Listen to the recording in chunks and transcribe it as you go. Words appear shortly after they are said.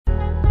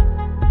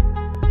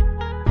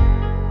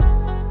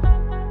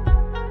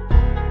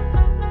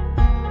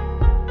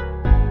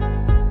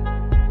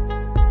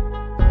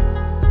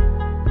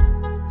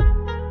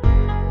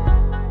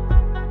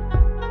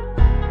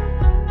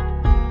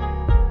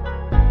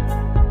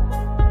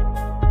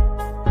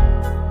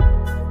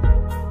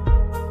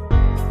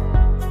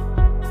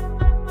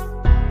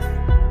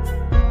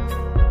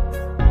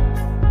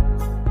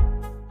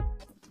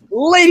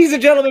Ladies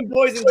and gentlemen,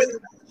 boys and girls,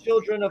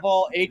 children of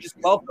all ages,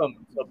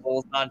 welcome to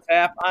Bulls on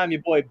Tap. I'm your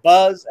boy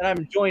Buzz, and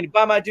I'm joined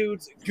by my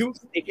dudes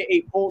Goose,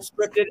 aka Bull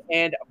Scripted,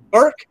 and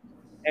Burke.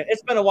 And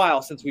it's been a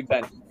while since we've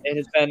been. It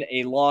has been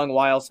a long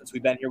while since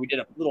we've been here. We did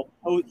a little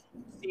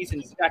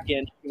post-season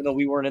check-in, even though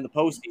we weren't in the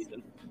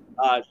postseason.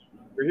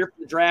 We're here for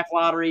the draft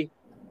lottery.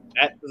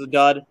 That was a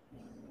dud.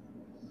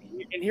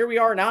 And here we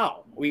are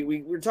now.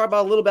 We're talking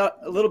about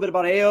a little bit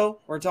about AO.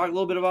 We're talking a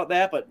little bit about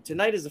that, but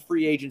tonight is a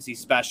free agency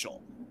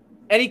special.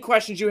 Any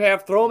questions you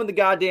have, throw them in the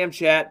goddamn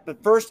chat.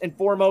 But first and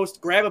foremost,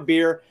 grab a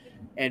beer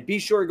and be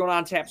sure to go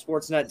on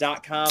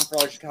tapsportsnet.com for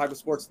all your Chicago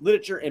sports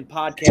literature and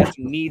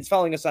podcasting needs.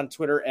 Following us on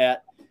Twitter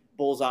at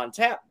Bulls on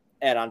Tap,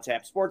 at On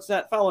Tap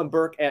Sportsnet. Following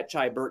Burke at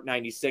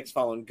ChaiBurke96.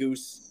 Following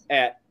Goose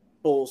at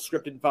Bull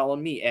Scripted.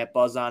 Following me at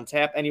Buzz on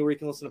Tap. Anywhere you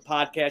can listen to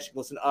podcasts, you can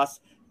listen to us.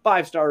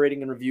 5-star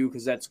rating and review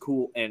because that's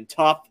cool and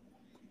tough.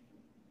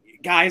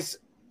 Guys,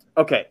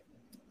 okay.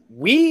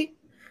 We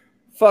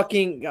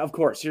fucking, of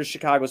course, you're a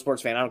Chicago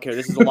sports fan. I don't care.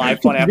 This is a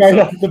live fun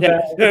episode.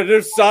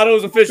 There's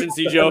Sato's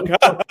efficiency joke.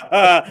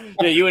 Yeah,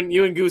 you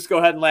and Goose go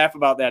ahead and laugh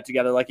about that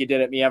together like you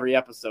did at me every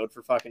episode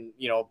for fucking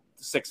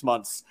 6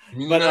 months.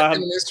 But not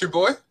gonna miss your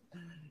boy.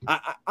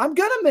 I'm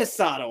gonna miss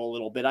Sato a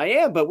little bit. I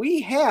am, but we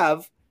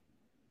have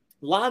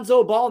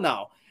Lonzo Ball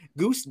now.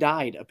 Goose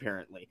died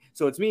apparently,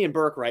 so it's me and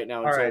Burke right now.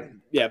 All right.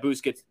 Yeah,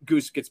 Goose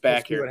gets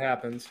back here. What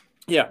happens?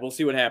 Yeah, we'll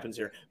see what happens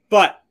here.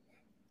 But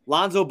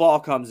Lonzo Ball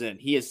comes in.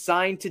 He is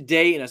signed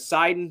today in a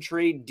sign and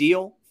trade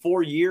deal,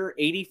 4-year,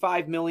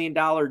 $85 million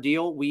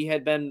deal. We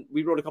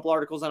wrote a couple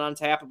articles on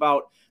Tap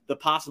about the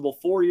possible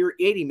 4-year,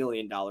 $80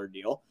 million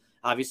deal.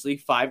 Obviously,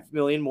 $5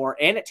 million more,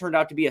 and it turned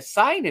out to be a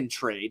sign and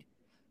trade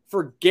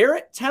for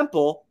Garrett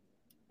Temple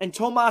and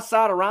Tomas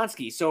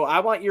Satoransky. So I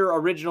want your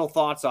original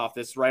thoughts off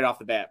this right off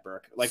the bat,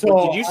 Burke.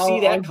 Did you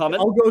see that coming?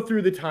 I'll go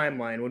through the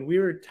timeline. When we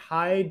were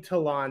tied to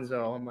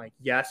Lonzo, I'm like,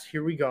 yes,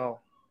 here we go.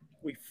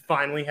 We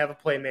finally have a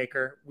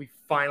playmaker. We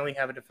finally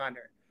have a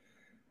defender.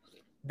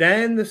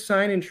 Then the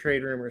sign and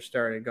trade rumors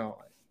started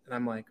going. And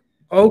I'm like,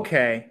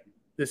 okay,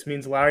 this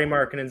means Lauri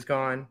Markkanen's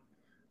gone.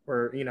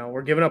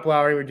 We're giving up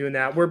Lauri. We're doing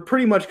that. We're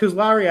pretty much, because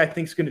Lauri, I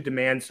think, is going to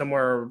demand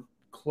somewhere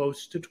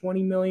close to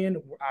 $20 million.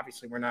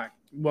 Obviously, we're not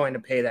willing to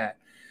pay that.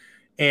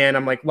 And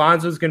I'm like,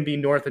 Lonzo's going to be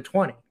north of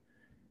 20.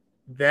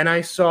 Then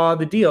I saw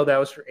the deal that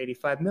was for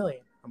 $85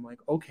 million. I'm like,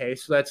 okay,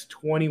 so that's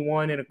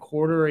 21 and a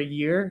quarter a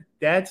year.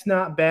 That's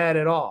not bad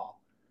at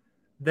all.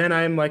 Then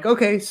I'm like,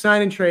 okay,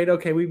 sign and trade.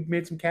 Okay, we've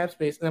made some cap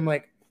space. And I'm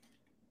like,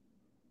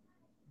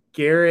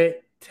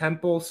 Garrett,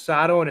 Temple,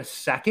 Sato in a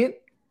second?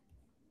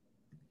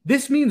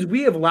 This means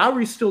we have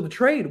Lowry still to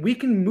trade. We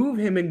can move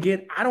him and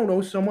get, I don't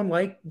know, someone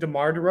like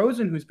DeMar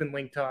DeRozan who's been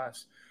linked to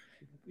us.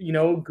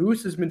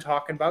 Goose has been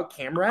talking about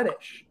Cam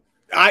Reddish.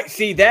 I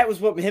see. That was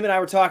what him and I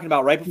were talking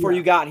about right before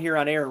you got here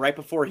on air, right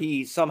before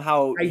he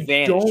somehow vanished.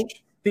 I don't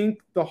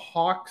think the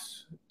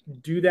Hawks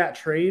do that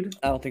trade.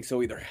 I don't think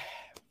so either.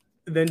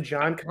 Then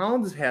John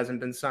Collins hasn't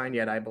been signed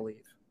yet, I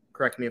believe.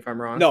 Correct me if I'm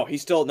wrong. No,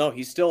 he's still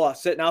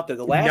sitting out there.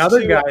 The last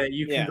another guy that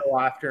you can go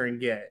after and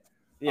get.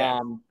 Yeah.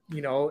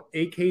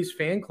 AK's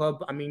fan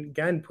club. I mean,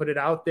 again, put it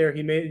out there.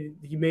 He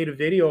made a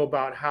video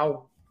about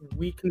how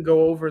we can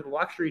go over the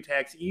luxury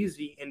tax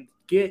easy and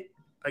get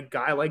a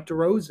guy like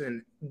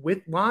DeRozan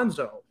with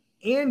Lonzo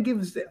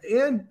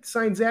and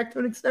sign Zach to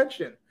an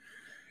extension.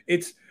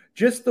 It's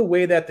just the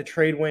way that the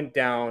trade went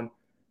down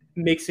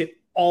makes it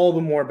all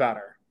the more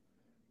better.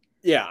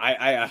 Yeah,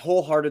 I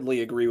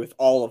wholeheartedly agree with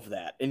all of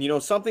that.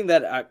 And, something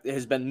that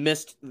has been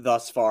missed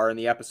thus far in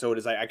the episode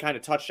is I kind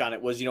of touched on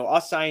it was,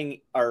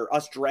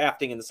 us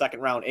drafting in the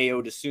second round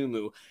Ayo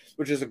Dosunmu,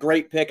 which is a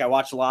great pick. I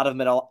watched a lot of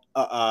him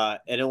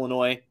at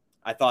Illinois.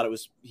 I thought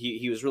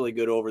he was really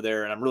good over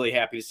there, and I'm really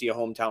happy to see a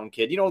hometown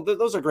kid.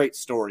 Those are great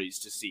stories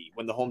to see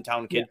when the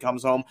hometown kid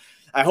comes home.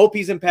 I hope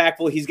he's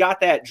impactful. He's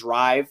got that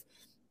drive.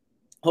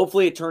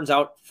 Hopefully it turns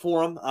out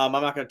for him. I'm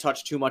not going to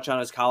touch too much on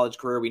his college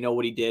career. We know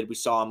what he did. We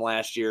saw him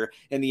last year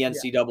in the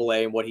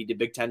NCAA and what he did,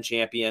 Big Ten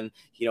champion.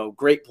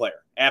 Great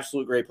player,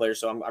 absolute great player.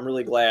 So I'm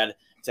really glad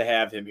to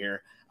have him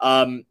here.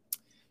 All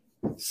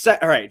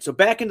right, so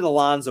back into the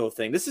Lonzo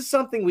thing. This is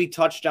something we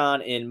touched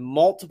on in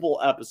multiple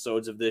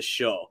episodes of this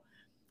show.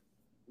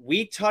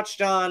 We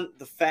touched on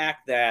the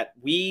fact that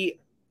we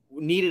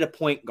needed a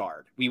point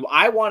guard.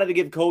 I wanted to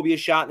give Kobe a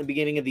shot in the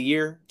beginning of the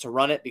year to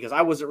run it because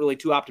I wasn't really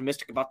too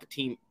optimistic about the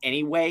team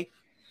anyway.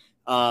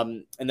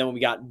 And then when we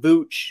got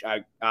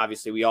Vooch,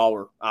 obviously we all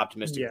were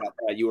optimistic about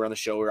that. You were on the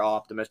show. We were all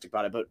optimistic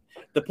about it. But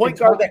the point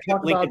guard that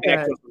kept linking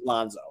back to us was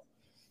Lonzo.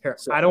 Here,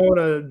 so, I don't want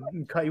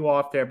to cut you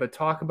off there, but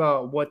talk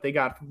about what they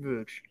got from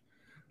Vooch.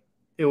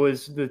 It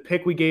was the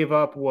pick we gave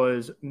up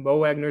was Mo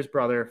Wagner's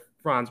brother,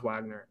 Franz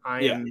Wagner.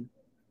 I am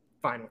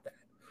fine with that.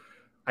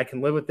 I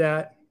can live with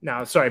that.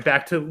 Now, sorry,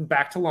 back to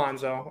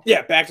Lonzo.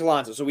 Yeah, back to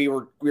Lonzo. So we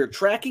were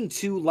tracking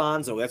to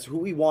Lonzo. That's who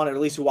we wanted, or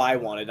at least who I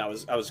wanted. I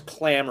was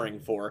clamoring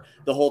for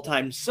the whole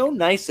time. So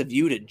nice of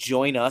you to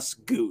join us,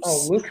 Goose.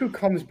 Oh, look who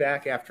comes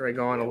back after I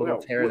go on a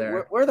little tear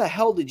there. Where the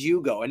hell did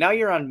you go? And now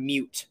you're on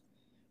mute.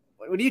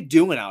 What are you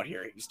doing out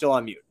here? You're still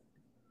on mute.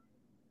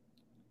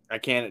 I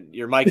can't.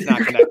 Your mic's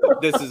not connected.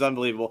 This is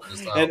unbelievable.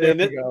 And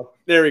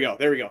there we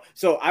go.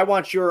 So I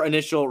want your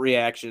initial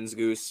reactions,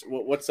 Goose.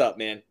 What's up,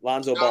 man?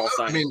 Lonzo Ball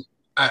signing. I mean,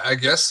 I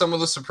guess some of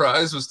the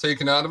surprise was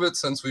taken out of it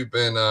since we've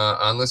been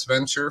on this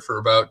venture for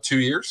about 2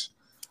 years.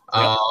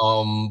 Yep.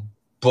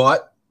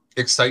 But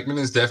excitement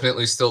is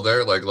definitely still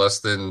there. Like less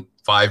than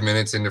 5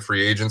 minutes into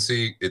free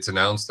agency, it's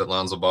announced that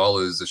Lonzo Ball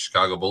is a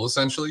Chicago Bull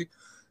essentially.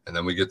 And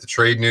then we get the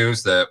trade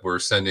news that we're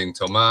sending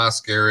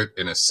Tomas Garrett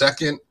in a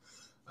second,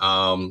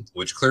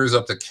 which clears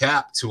up the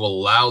cap to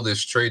allow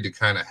this trade to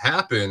kind of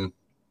happen.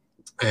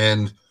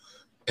 And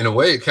in a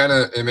way,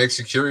 it makes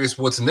you curious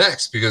what's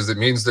next, because it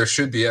means there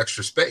should be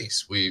extra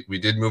space. We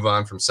did move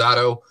on from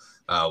Sato.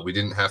 We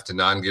didn't have to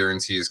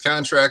non-guarantee his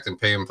contract and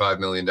pay him $5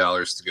 million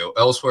to go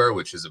elsewhere,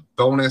 which is a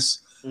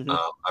bonus. Mm-hmm.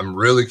 I'm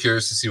really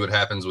curious to see what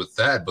happens with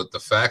that. But the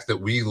fact that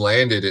we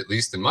landed, at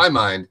least in my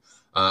mind,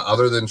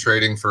 other than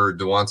trading for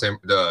DeJounte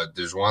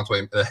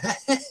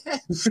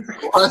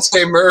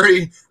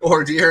Murray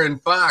or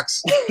De'Aaron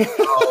Fox,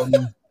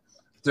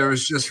 there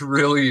was just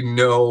really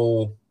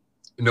no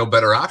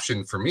better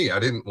option for me. I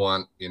didn't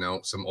want,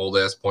 some old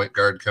ass point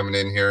guard coming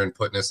in here and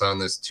putting us on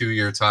this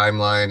 2-year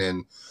timeline.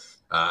 And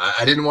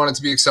I didn't want it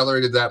to be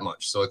accelerated that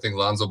much. So I think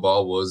Lonzo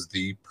Ball was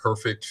the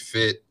perfect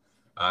fit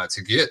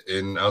to get.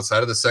 And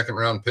outside of the second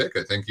round pick,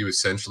 I think you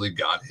essentially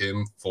got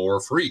him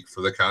for free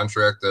for the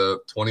contract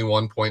of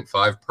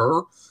 21.5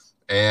 per.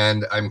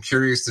 And I'm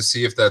curious to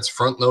see if that's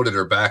front loaded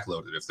or back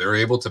loaded. If they're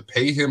able to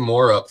pay him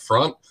more up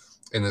front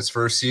in this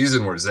first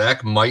season where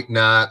Zach might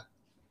not,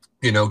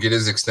 get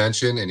his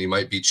extension and he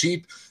might be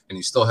cheap, and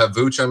you still have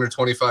Vooch under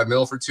 25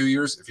 mil for 2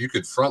 years. If you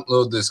could front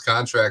load this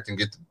contract and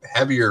get the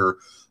heavier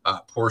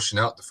portion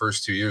out the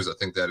first 2 years, I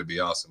think that'd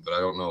be awesome. But I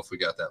don't know if we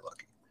got that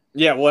lucky.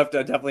 Yeah, we'll have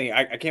to definitely.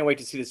 I can't wait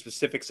to see the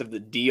specifics of the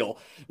deal.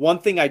 One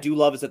thing I do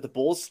love is that the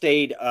Bulls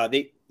stayed.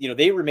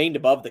 They remained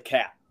above the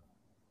cap.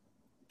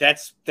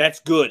 That's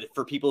good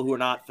for people who are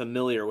not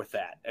familiar with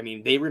that. I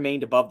mean, they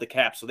remained above the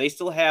cap, so they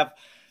still have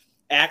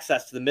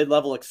access to the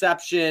mid-level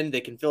exception. They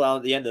can fill out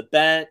at the end of the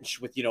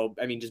bench with,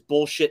 just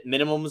bullshit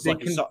minimums. They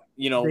can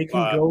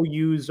go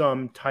use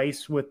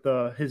Tice with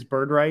his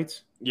bird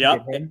rights.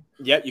 Yep.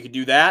 You could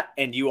do that.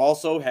 And you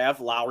also have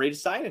Lowry to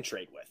sign and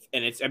trade with.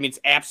 And it's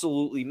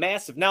absolutely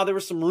massive. Now, there were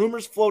some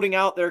rumors floating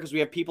out there because we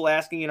have people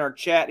asking in our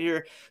chat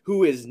here,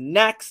 who is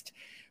next?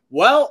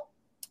 Well,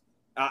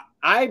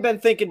 I've been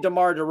thinking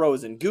DeMar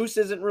DeRozan. Goose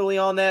isn't really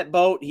on that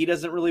boat. He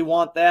doesn't really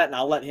want that, and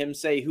I'll let him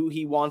say who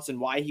he wants and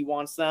why he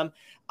wants them.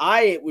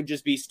 I would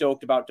just be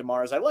stoked about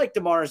DeMar's. I like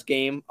DeMar's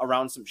game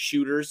around some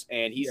shooters,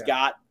 and he's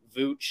got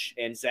Vooch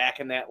and Zach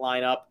in that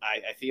lineup.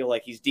 I feel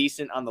like he's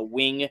decent on the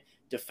wing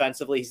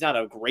defensively. He's not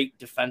a great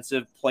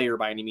defensive player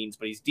by any means,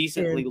 but he's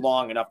decently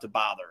long enough to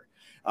bother.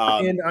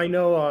 And I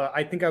know,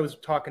 I think I was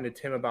talking to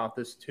Tim about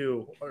this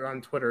too, or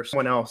on Twitter,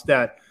 someone else,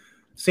 that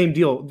same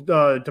deal.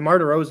 DeMar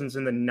DeRozan's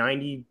in the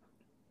 95th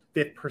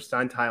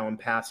percentile in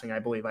passing, I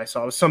believe I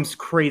saw. It was some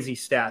crazy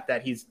stat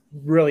that he's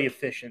really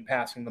efficient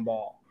passing the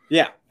ball.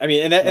 Yeah, I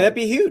mean, and that'd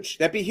be huge.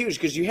 That'd be huge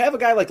because you have a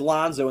guy like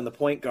Lonzo in the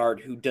point guard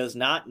who does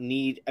not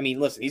need – I mean,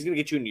 listen, he's going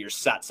to get you into your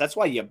sets. That's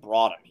why you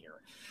brought him here.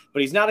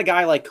 But he's not a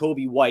guy like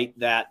Kobe White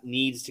that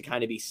needs to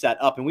kind of be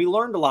set up. And we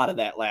learned a lot of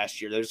that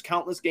last year. There's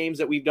countless games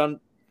that we've did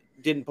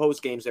in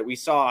post games that we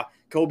saw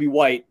Kobe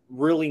White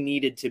really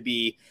needed to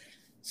be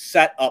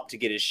set up to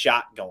get his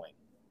shot going.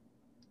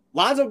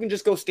 Lonzo can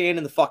just go stand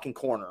in the fucking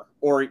corner.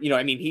 Or,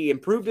 he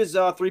improved his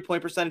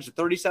 3-point percentage to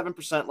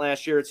 37%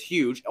 last year. It's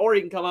huge. Or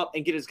he can come up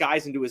and get his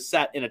guys into his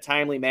set in a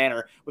timely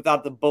manner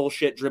without the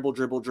bullshit dribble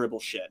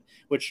shit,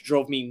 which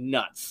drove me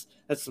nuts.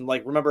 That's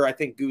remember, I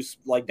think Goose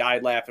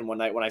died laughing one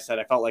night when I said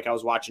I felt like I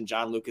was watching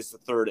John Lucas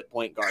III at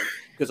point guard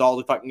because all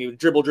the fucking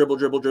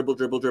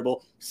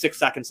dribble, 6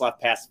 seconds left,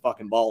 pass the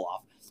fucking ball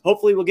off.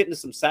 Hopefully we'll get into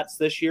some sets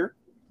this year.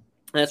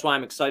 That's why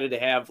I'm excited to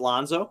have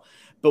Lonzo.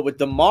 But with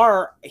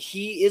DeMar,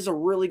 he is a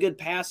really good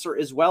passer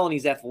as well, and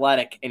he's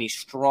athletic, and he's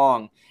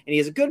strong, and he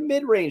has a good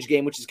mid-range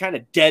game, which is kind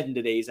of dead in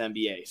today's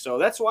NBA. So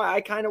that's why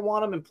I kind of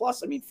want him. And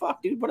plus,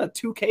 fuck, dude, what a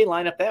 2K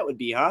lineup that would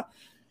be, huh?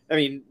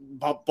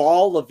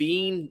 Ball,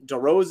 Levine,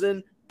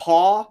 DeRozan,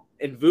 Paul,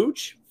 and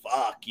Vooch.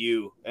 Fuck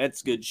you.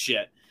 That's good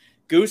shit.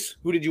 Goose,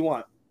 who did you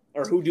want?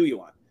 Or who do you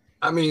want?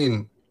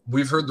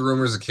 We've heard the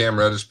rumors of Cam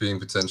Reddish being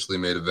potentially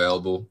made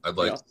available. I'd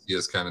like to see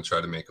us kind of try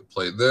to make a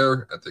play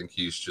there. I think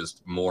he's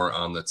just more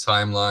on the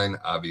timeline.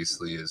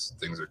 Obviously, as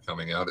things are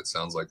coming out, it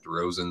sounds like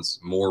DeRozan's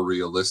more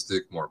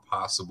realistic, more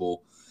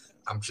possible.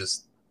 I'm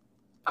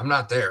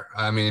not there.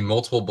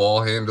 Multiple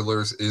ball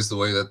handlers is the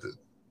way that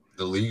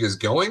the league is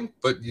going,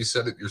 but you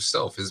said it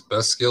yourself. His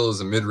best skill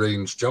is a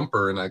mid-range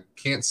jumper, and I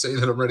can't say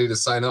that I'm ready to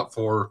sign up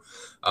for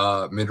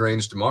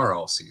mid-range DeMar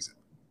all season.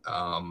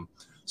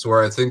 So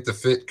where I think the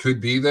fit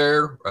could be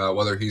there,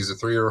 whether he's a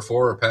 3 or a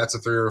 4 or Pat's a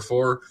 3 or a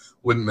 4,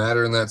 wouldn't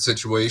matter in that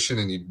situation,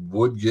 and you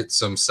would get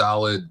some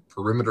solid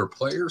perimeter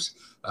players.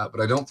 But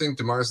I don't think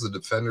DeMar's the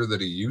defender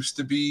that he used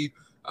to be.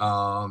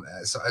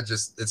 So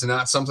it's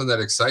not something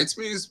that excites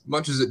me as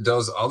much as it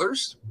does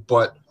others.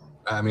 But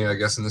I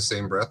guess in the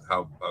same breath,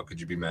 how could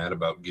you be mad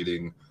about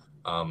getting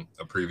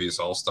a previous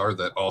All-Star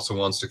that also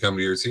wants to come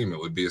to your team. It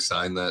would be a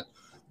sign that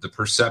the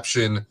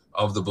perception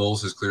of the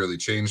Bulls has clearly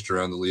changed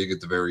around the league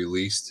at the very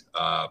least.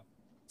 I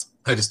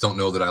just don't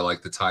know that I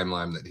like the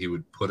timeline that he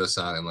would put us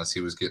on unless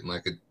he was getting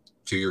like a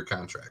 2-year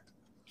contract.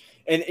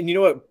 And you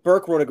know what?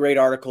 Burke wrote a great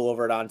article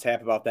over at On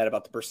Tap about that,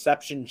 about the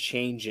perception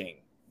changing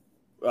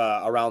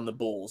around the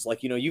Bulls.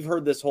 Like, you know, you've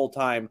heard this whole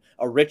time,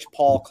 a Rich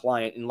Paul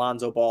client in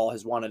Lonzo Ball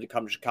has wanted to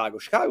come to Chicago.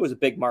 Chicago is a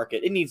big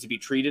market. It needs to be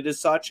treated as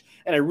such.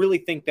 And I really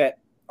think that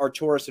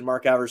Arturas and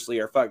Mark Eversley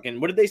are fucking,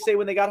 what did they say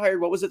when they got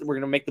hired? What was it? We're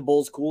going to make the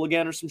Bulls cool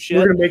again or some shit?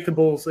 We're going to make the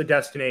Bulls a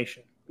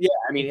destination. Yeah,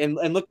 I mean,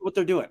 and look what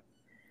they're doing.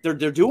 They're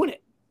doing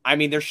it. I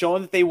mean, they're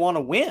showing that they want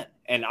to win.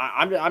 And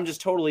I'm just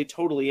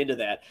totally into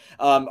that.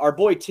 Our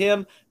boy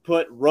Tim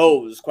put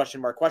Rose, question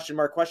mark.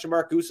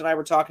 Goose and I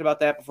were talking about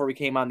that before we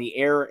came on the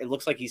air. It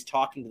looks like he's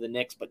talking to the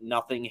Knicks, but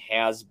nothing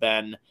has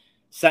been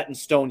set in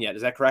stone yet.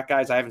 Is that correct,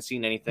 guys? I haven't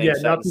seen anything. Yeah,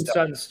 nothing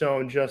set in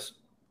stone. Just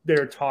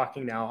they're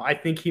talking now. I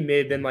think he may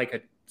have been like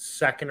a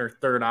second or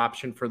third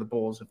option for the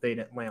Bulls if they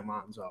didn't land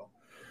Lonzo.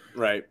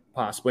 Right.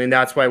 Possibly. And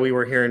that's why we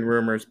were hearing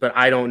rumors. But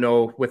I don't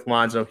know with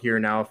Lonzo here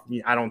now.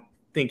 I don't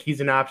think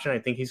he's an option. I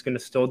think he's going to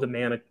still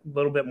demand a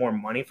little bit more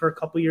money for a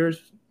couple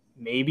years.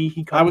 Maybe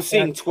he comes I was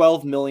seeing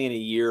 $12 million a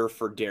year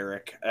for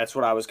Derek. That's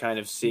what I was kind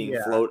of seeing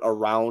float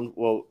around.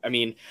 Well, I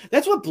mean,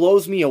 that's what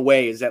blows me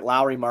away is that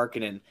Lauri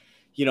Markkanen,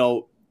 you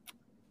know,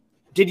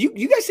 did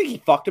you guys think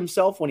he fucked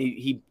himself when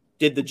he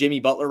did the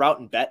Jimmy Butler route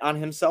and bet on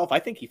himself? I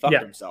think he fucked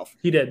himself.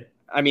 He did.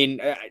 I mean,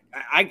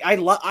 I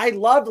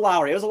loved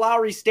Lauri. It was a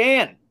Lauri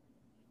stan.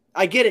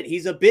 I get it.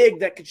 He's a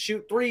big that could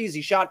shoot threes.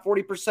 He shot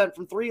 40%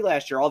 from three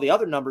last year. All the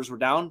other numbers were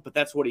down, but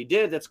that's what he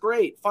did. That's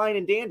great. Fine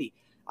and dandy.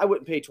 I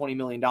wouldn't pay $20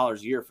 million a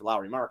year for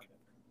Lauri Markkanen.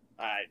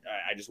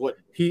 I just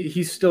wouldn't.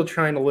 He's still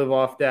trying to live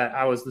off that.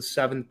 I was the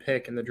 7th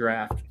pick in the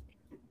draft.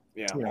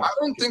 Yeah. I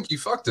don't think he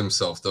fucked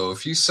himself, though.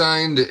 If he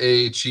signed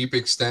a cheap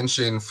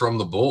extension from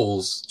the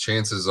Bulls,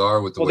 chances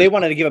are with the they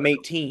wanted to give him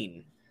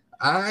 18.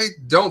 I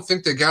don't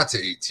think they got to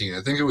 18.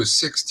 I think it was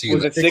 16.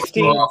 Was it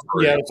 16?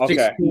 Yeah, okay.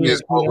 16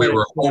 is what we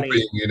were 20.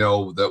 hoping, you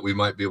know, that we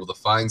might be able to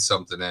find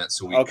something at,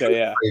 so we could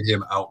trade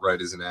him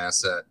outright as an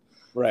asset.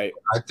 Right.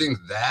 I think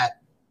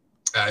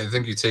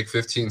you take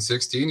 15,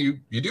 16,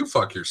 you do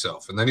fuck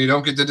yourself, and then you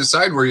don't get to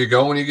decide where you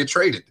go when you get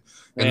traded.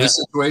 In this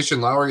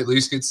situation, Lauri at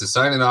least gets to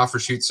sign an offer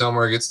sheet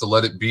somewhere, gets to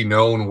let it be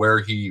known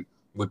where he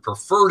would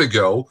prefer to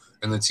go,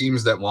 and the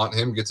teams that want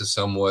him get to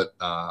somewhat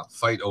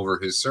fight over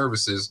his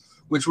services,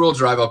 which will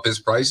drive up his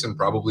price and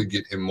probably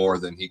get him more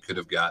than he could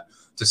have got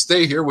to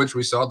stay here, which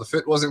we saw the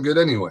fit wasn't good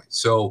anyway.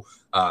 So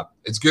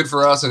it's good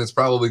for us, and it's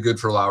probably good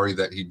for Lauri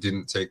that he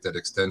didn't take that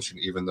extension,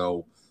 even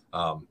though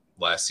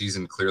last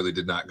season clearly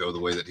did not go the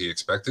way that he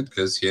expected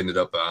because he ended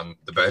up on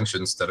the bench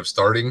instead of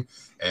starting,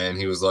 and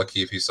he was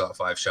lucky if he saw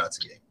 5 shots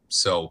a game.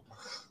 So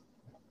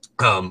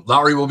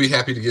Lauri will be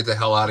happy to get the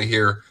hell out of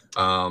here.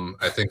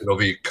 I think it'll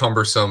be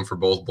cumbersome for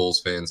both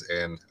Bulls fans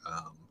and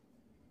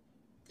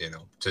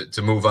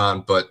to move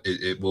on, but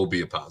it will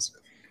be a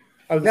positive.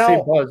 I was going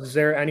to say, Buzz, is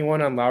there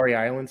anyone on Lowry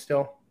Island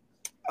still?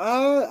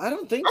 I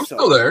don't think I'm so.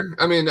 still there.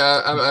 I mean,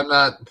 I'm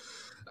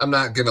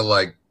not gonna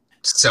like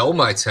sell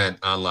my tent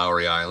on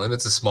Lowry Island.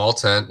 It's a small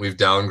tent. We've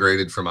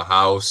downgraded from a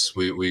house.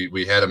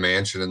 We had a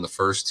mansion in the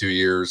first 2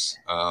 years.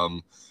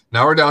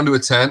 Now we're down to a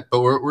tent,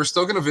 but we're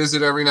still gonna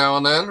visit every now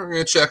and then. We're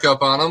gonna check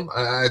up on him.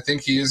 I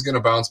think he is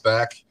gonna bounce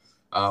back.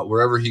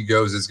 Wherever he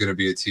goes is going to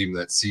be a team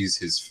that sees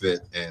his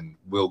fit and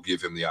will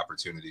give him the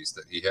opportunities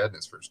that he had in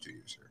his first 2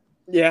 years here.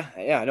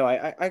 Yeah, no,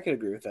 I could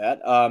agree with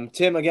that.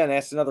 Tim, again,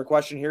 asked another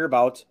question here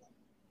about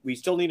we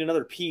still need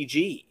another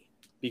PG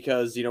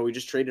because, we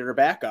just traded our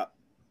backup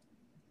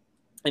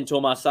in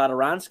Tomas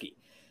Satoransky.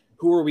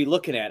 Who are we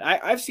looking at?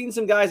 I've seen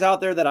some guys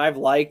out there that I've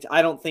liked.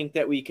 I don't think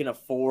that we can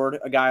afford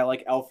a guy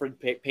like Elfrid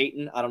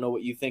Payton. I don't know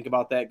what you think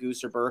about that,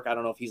 Goose or Burke. I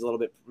don't know if he's a little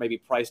bit maybe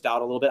priced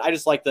out a little bit. I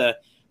just like the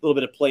little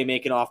bit of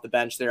playmaking off the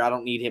bench there. I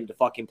don't need him to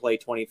fucking play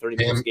 20, 30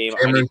 minutes a game.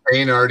 Cameron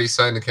Payne already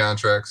signed a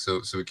contract, so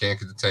we can't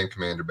get the tank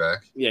commander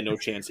back. Yeah, no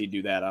chance he'd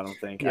do that, I don't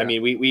think. Yeah. I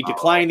mean, we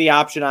declined the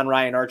option on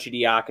Ryan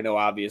Arcidiacono,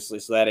 obviously,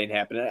 so that ain't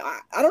happening.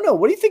 I don't know.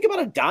 What do you think about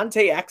a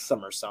Dante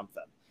Exum or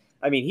something?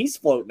 I mean, he's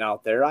floating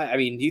out there. I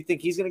mean, do you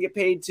think he's going to get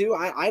paid too?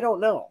 I don't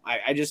know.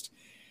 I just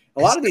 –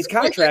 a lot of these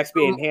contracts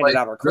being handed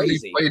out are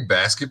crazy. Really played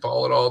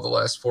basketball at all the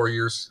last 4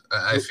 years?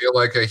 I feel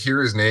like I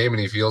hear his name and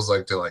he feels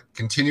like to like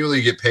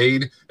continually get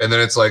paid, and then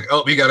it's like,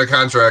 oh, he got a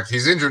contract.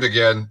 He's injured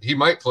again. He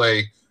might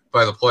play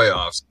by the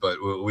playoffs, but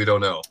we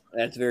don't know.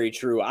 That's very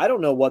true. I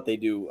don't know what they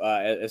do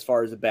as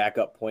far as a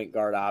backup point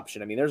guard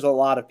option. I mean, there's a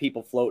lot of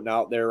people floating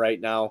out there right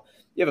now.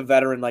 You have a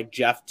veteran like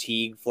Jeff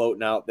Teague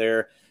floating out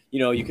there.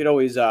 You could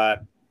always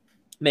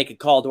make a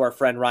call to our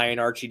friend Ryan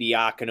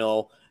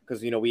Arcidiacono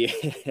because, we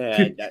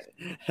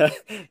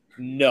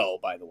no,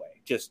 by the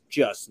way, just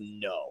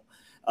no.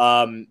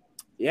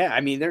 Yeah,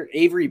 I mean,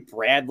 Avery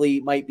Bradley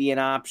might be an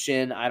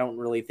option. I don't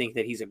really think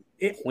that he's a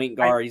point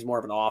guard. He's more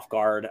of an off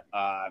guard.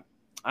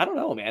 I don't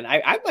know, man.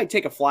 I might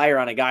take a flyer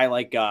on a guy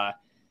like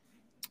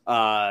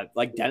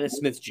Dennis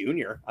Smith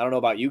Jr. I don't know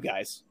about you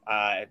guys.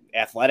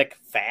 Athletic,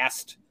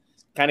 fast.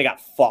 kind of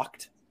got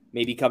fucked.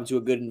 Maybe come to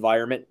a good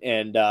environment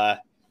and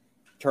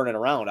turn it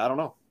around. I don't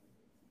know.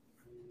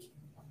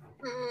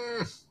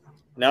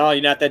 No,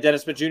 you're not that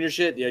Dennis Smith Jr.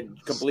 shit? You're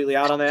completely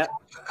out on that?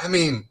 I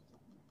mean,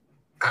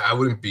 I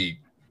wouldn't be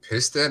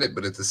pissed at it,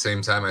 but at the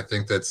same time, I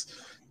think that's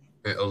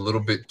a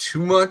little bit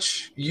too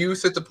much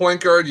youth at the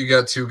point guard. You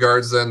got two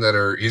guards then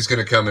that he's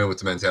going to come in with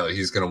the mentality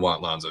he's going to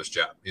want Lonzo's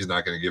job. He's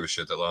not going to give a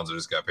shit that Lonzo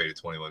just got paid a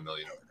 $21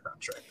 million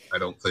contract. I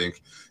don't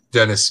think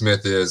Dennis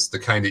Smith is the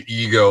kind of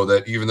ego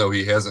that, even though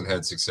he hasn't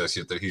had success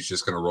yet, that he's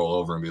just going to roll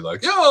over and be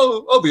like, "Yeah,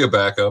 I'll be a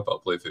backup. I'll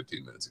play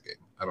 15 minutes a game."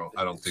 I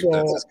don't think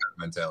that's his kind of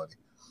mentality.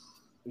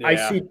 Yeah.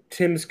 I see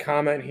Tim's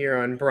comment here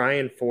on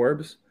Brian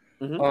Forbes.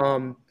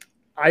 Mm-hmm.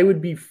 I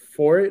would be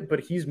for it, but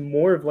he's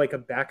more of like a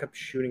backup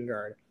shooting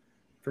guard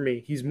for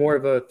me. He's more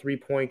of a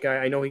 3-point guy.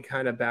 I know he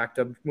kind of backed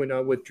up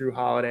with Drew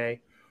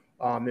Holiday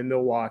in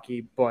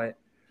Milwaukee, but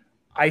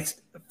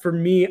for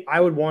me,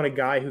 I would want a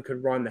guy who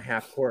could run the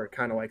half court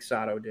kind of like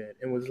Sato did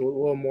and was a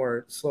little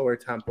more slower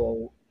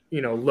tempo,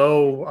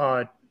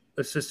 low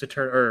assist to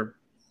turn or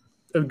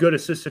a good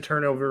assist to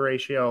turnover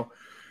ratio,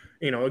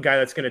 a guy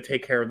that's going to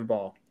take care of the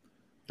ball.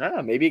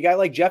 Maybe a guy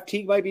like Jeff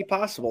Teague might be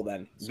possible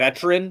then.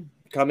 Veteran,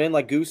 come in,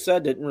 like Goose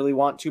said, didn't really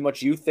want too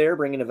much youth there,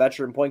 bringing a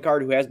veteran point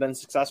guard who has been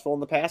successful in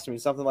the past. I mean,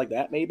 something like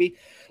that maybe.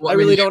 Well, I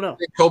really don't know.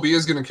 Kobe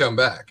is going to come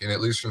back, and at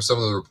least from some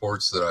of the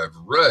reports that I've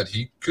read,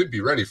 he could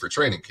be ready for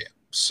training camp.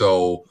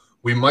 So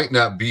we might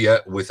not be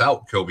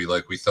without Kobe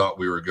like we thought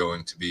we were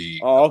going to be.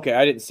 Oh, okay.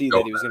 I didn't see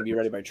that he was going to be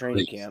ready by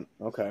training camp.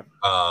 Okay.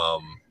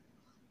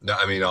 No,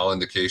 I mean, all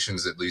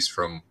indications, at least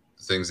from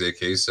things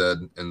AK said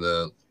in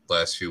the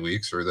last few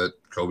weeks, are that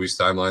Kobe's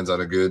timeline's on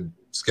a good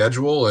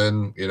schedule,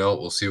 and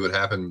we'll see what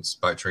happens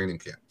by training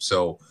camp.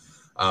 So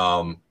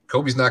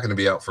Kobe's not going to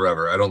be out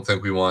forever. I don't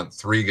think we want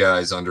 3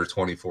 guys under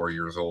 24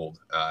 years old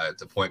at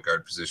the point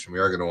guard position. We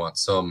are going to want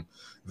some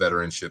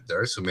veteranship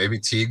there. So maybe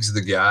Teague's the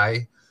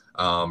guy.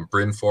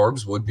 Bryn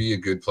Forbes would be a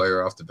good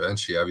player off the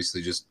bench. He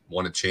obviously just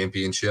won a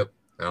championship.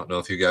 I don't know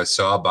if you guys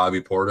saw Bobby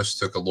Portis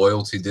took a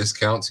loyalty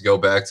discount to go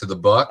back to the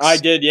Bucks. I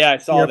did, yeah, I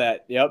saw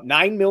that. Yep,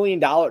 $9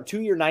 million,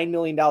 2-year, $9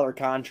 million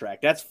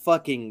contract. That's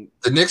fucking.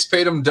 The Knicks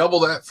paid him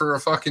double that for a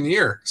fucking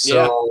year.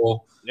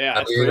 So yeah,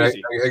 I mean,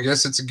 I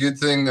guess it's a good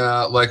thing.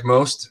 Like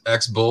most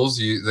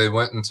ex-Bulls, they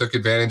went and took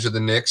advantage of the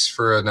Knicks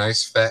for a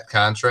nice fat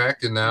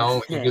contract, and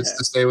now he gets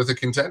to stay with a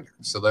contender.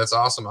 So that's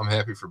awesome. I'm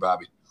happy for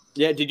Bobby.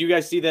 Yeah, did you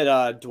guys see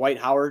that Dwight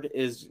Howard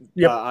is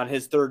on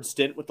his 3rd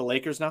stint with the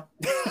Lakers now?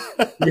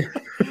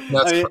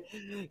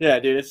 Yeah,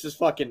 dude, it's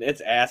just it's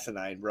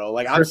asinine, bro.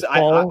 Like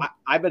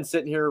I've been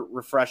sitting here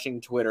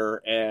refreshing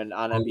Twitter and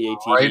on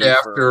NBA TV right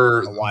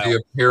after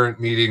the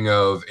apparent meeting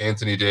of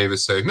Anthony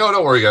Davis saying, "No,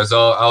 don't worry, guys,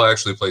 I'll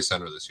actually play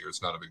center this year.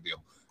 It's not a big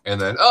deal." And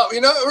then,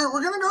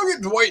 we're gonna go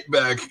get Dwight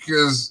back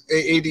because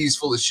AD's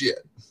full of shit.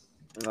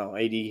 Oh,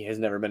 AD has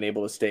never been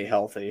able to stay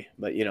healthy,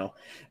 but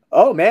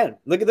oh man,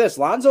 look at this.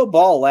 Lonzo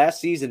Ball last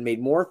season made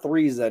more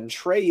threes than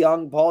Trae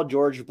Young, Paul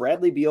George,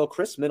 Bradley Beal,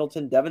 Chris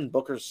Middleton, Devin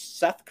Booker,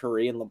 Seth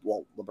Curry, and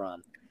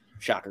LeBron.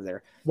 Shocker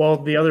there. Well,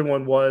 the other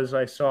one was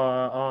I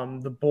saw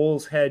the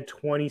Bulls had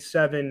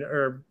 27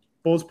 or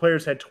Bulls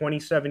players had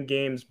 27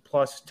 games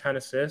plus 10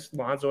 assists.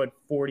 Lonzo had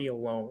 40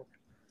 alone.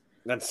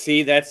 That's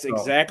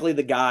exactly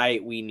the guy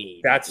we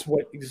need. That's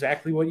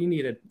exactly what you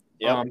needed.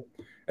 Yep.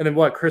 And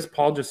then Chris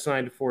Paul just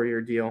signed a 4-year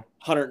deal.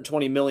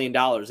 $120 million.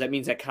 That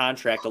means that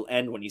contract will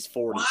end when he's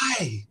 40.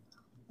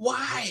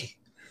 Why?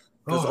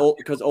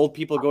 Because old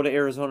people go to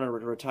Arizona to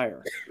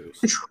retire.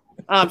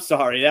 I'm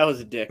sorry. That was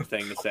a dick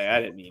thing to say.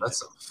 I didn't mean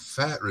That's a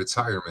fat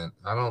retirement.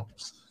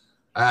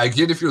 I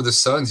get if you're the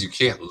Suns, you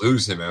can't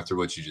lose him after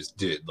what you just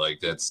did. Like,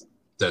 that's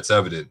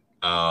evident.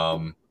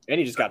 And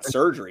he just got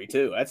surgery,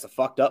 too. That's the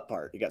fucked up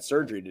part. He got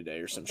surgery today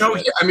or some shit.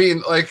 Yeah, I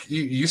mean, like,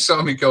 you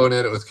saw me going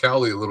at it with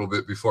Cowley a little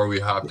bit before we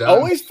hopped out.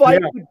 Always fight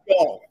with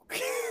Joe.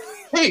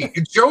 Hey,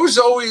 Joe's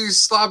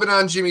always slobbing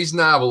on Jimmy's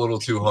knob a little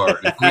too hard.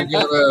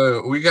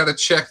 We gotta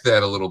check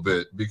that a little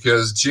bit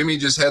because Jimmy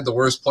just had the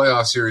worst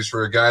playoff series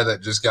for a guy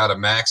that just got a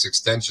max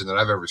extension that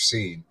I've ever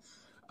seen.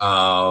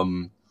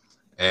 And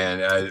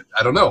I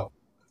don't know.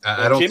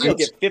 I don't Jimmy think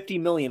will get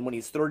 $50 million when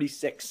he's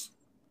 36.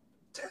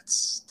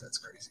 That's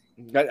crazy.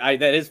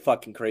 That is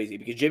fucking crazy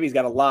because Jimmy's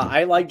got a lot.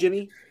 I like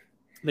Jimmy,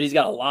 but he's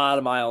got a lot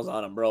of miles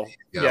on him, bro.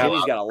 Yeah,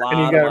 Jimmy's got a lot.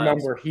 And you got to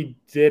remember, he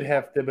did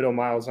have Thibodeau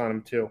miles on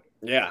him too.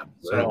 Yeah,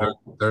 so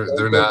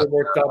they're not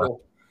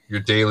your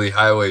daily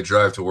highway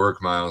drive to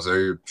work miles. Or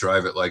you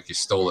drive it like you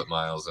stole it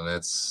miles, and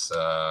it's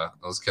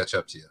those catch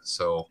up to you.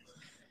 So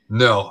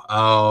no,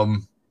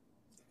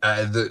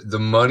 the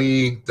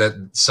money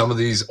that some of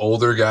these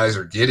older guys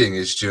are getting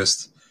is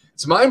just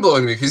it's mind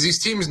blowing because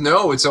these teams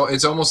know it's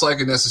almost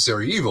like a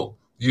necessary evil.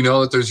 You know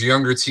that there's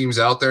younger teams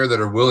out there that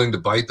are willing to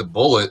bite the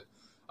bullet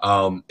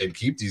and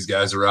keep these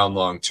guys around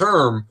long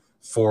term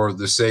for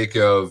the sake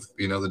of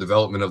the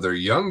development of their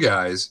young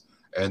guys.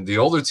 And the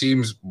older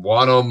teams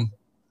want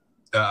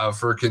them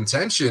for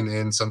contention,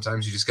 and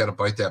sometimes you just got to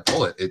bite that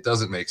bullet. It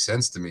doesn't make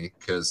sense to me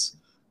because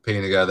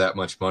paying a guy that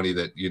much money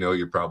that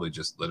you're probably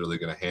just literally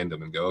going to hand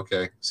him and go,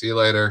 okay, see you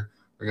later.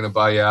 we're gonna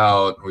buy you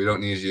out. We don't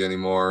need you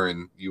anymore,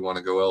 and you want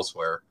to go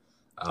elsewhere.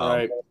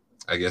 Right.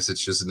 I guess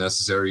it's just a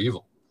necessary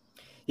evil.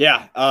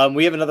 Yeah.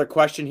 We have another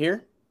question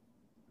here.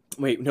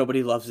 Wait,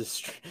 nobody loves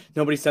this.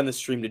 Nobody send the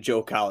stream to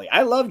Joe Colley.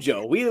 I love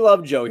Joe. We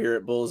love Joe here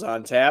at Bulls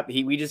on Tap.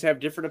 We just have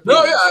different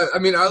opinions. No, yeah, I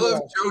mean, I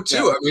love Joe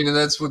too. Yeah. I mean, and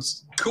that's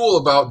what's cool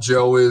about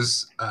Joe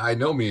is I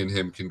know me and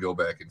him can go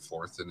back and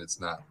forth, and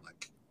it's not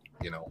like,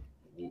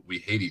 we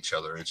hate each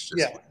other. It's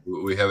just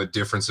we have a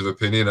difference of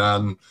opinion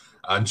on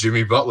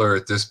Jimmy Butler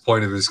at this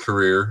point of his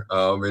career,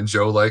 and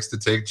Joe likes to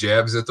take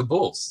jabs at the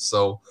Bulls.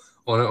 So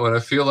when I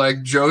feel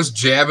like Joe's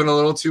jabbing a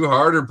little too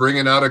hard or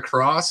bringing out a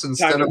cross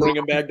instead of bring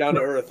him back down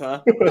to earth,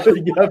 huh?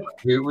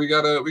 we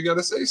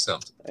gotta say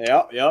something.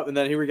 Yep. And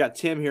then here we got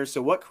Tim here.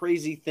 So what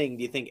crazy thing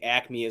do you think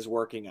Acme is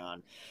working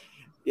on?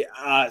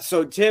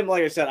 So Tim,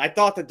 like I said, I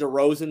thought the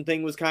DeRozan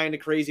thing was kind of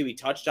crazy. We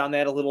touched on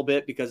that a little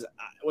bit because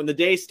when the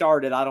day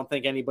started, I don't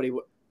think anybody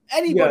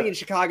in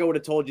Chicago would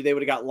have told you they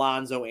would have got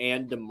Lonzo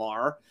and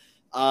DeMar.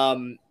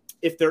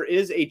 If there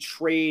is a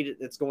trade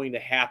that's going to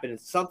happen,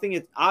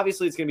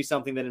 obviously it's going to be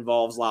something that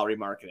involves Lauri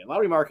Markkanen.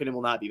 Lauri Markkanen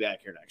will not be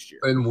back here next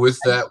year. And with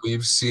that,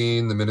 we've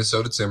seen the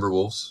Minnesota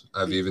Timberwolves.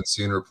 I've even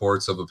seen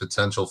reports of a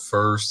potential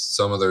first,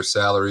 some of their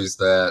salaries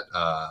that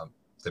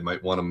they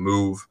might want to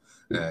move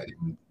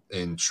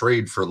in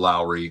trade for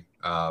Lauri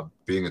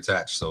being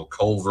attached. So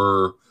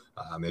Culver,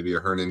 maybe a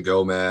Hernan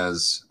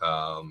Gomez.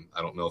 I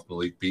don't know if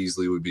Malik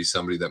Beasley would be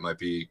somebody that might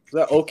be. Is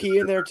that Okie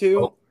in there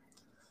too?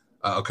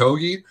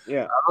 Okogie?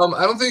 Yeah.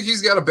 I don't think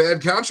he's got a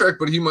bad contract,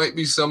 but he might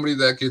be somebody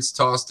that gets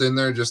tossed in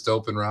there just to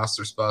open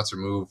roster spots or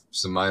move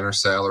some minor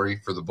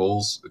salary for the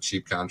Bulls. A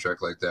cheap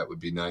contract like that would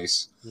be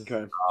nice.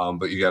 Okay.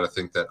 But you got to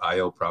think that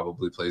Io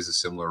probably plays a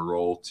similar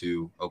role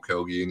to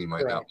Okogie, and he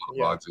might not want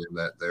to log in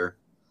that there.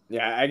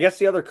 Yeah, I guess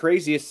the other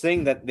craziest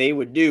thing that they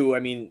would do, I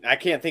mean, I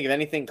can't think of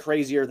anything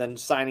crazier than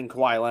signing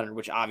Kawhi Leonard,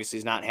 which obviously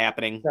is not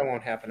happening. That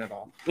won't happen at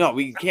all. No,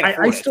 we can't.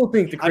 I still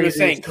think I'm just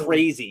saying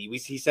crazy.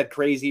 He said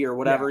crazy or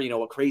whatever,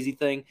 a crazy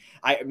thing.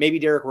 Maybe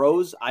Derrick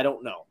Rose. I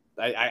don't know.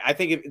 I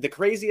think the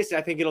craziest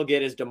I think it'll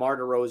get is DeMar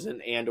DeRozan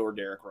and or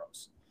Derrick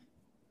Rose.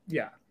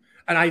 Yeah.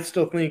 And I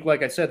still think,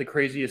 like I said, the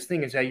craziest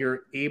thing is that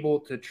you're able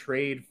to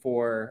trade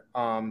for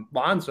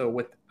Lonzo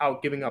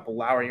without giving up a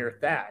Lowry or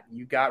Thad.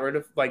 You got rid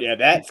of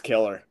that's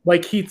killer.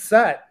 Like Heath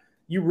said,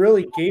 you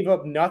really gave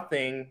up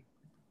nothing,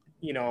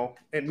 and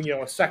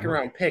a second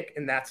round pick,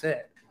 and that's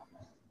it.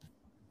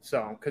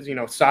 So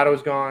because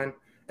Sato's gone,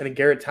 and then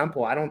Garrett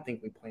Temple, I don't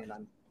think we plan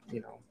on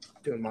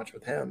doing much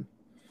with him.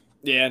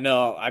 Yeah,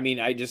 no, I mean,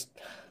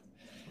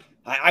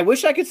 I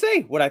wish I could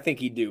say what I think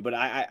he'd do, but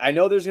I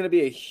know there's going to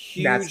be a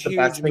huge. That's the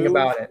best thing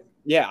about it.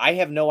 Yeah, I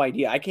have no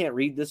idea. I can't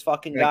read this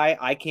fucking guy.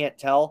 I can't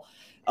tell.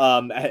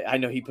 I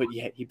know he put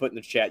in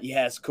the chat.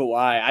 Yes,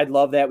 Kawhi. I'd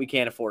love that. We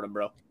can't afford him,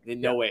 bro.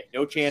 No way.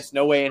 No chance.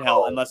 No way in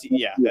hell. Unless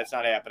that's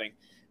not happening.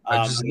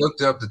 I just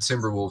looked up the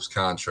Timberwolves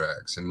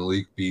contracts, and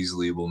Malik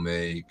Beasley will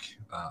make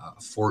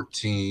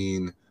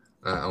 14.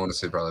 I want to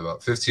say probably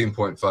about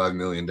 $15.5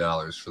 million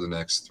for the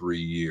next 3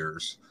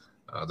 years.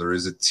 There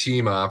is a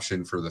team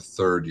option for the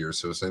third year,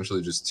 so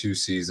essentially just 2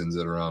 seasons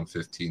at around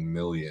 $15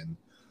 million.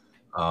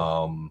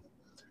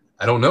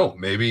 I don't know.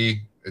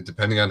 Maybe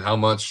depending on how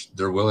much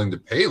they're willing to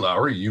pay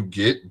Lowry, you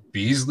get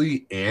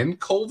Beasley and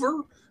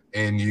Culver,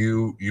 and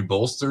you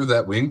bolster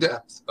that wing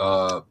depth.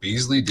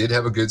 Beasley did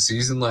have a good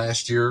season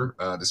last year,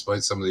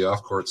 despite some of the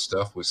off-court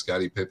stuff with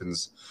Scottie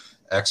Pippen's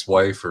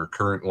ex-wife or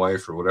current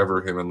wife or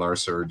whatever him and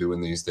Larsa are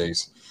doing these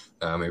days.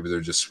 Maybe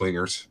they're just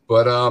swingers.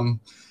 But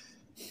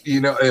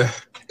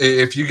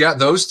if you got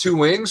those 2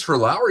 wings for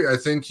Lowry, I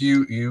think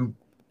you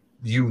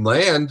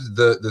land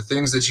the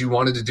things that you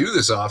wanted to do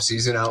this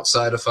offseason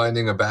outside of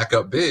finding a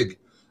backup big,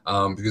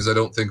 because I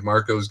don't think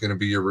Marco is going to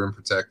be your rim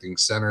protecting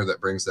center that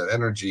brings that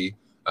energy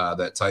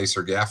that Tice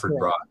or Gafford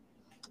brought.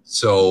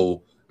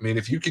 So, I mean,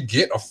 if you could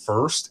get a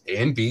first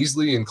and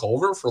Beasley and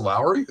Culver for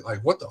Lowry,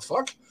 like what the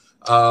fuck?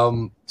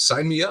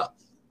 Sign me up.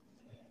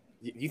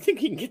 You think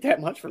he can get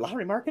that much for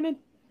Lauri Markkanen?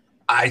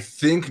 I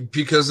think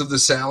because of the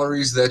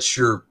salaries that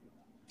you're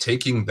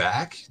taking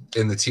back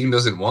and the team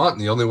doesn't want,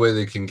 and the only way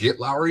they can get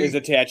Lowry is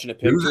attaching a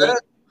pick to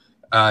that.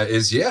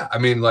 I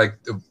mean, like,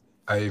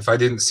 if I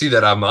didn't see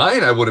that on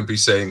mine, I wouldn't be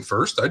saying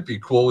first. I'd be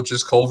cool with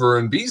just Culver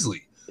and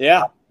Beasley.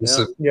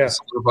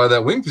 Solidify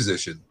that wing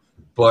position.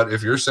 But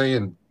if you're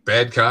saying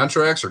bad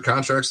contracts or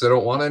contracts they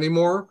don't want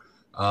anymore,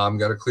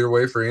 got a clear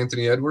way for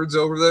Anthony Edwards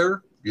over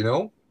there,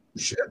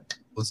 shit,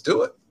 let's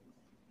do it.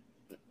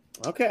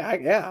 Okay,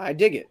 I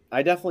dig it.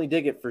 I definitely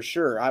dig it for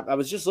sure. I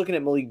was just looking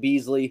at Malik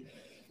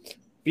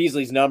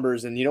Beasley's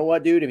numbers, and you know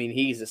what, dude? I mean,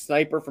 he's a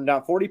sniper from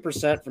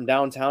 40% from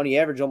downtown. He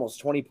averaged almost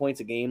 20 points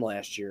a game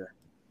last year.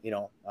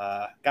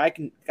 Guy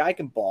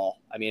can ball.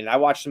 I mean, I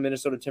watched some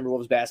Minnesota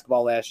Timberwolves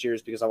basketball last year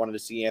because I wanted to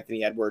see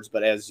Anthony Edwards,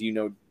 but as you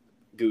know,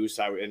 Goose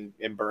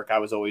and Burke, I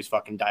was always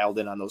fucking dialed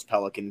in on those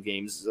Pelican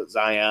games.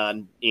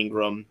 Zion,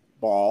 Ingram,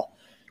 Ball.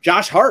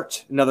 Josh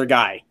Hart, another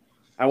guy.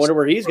 I wonder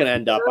where he's going to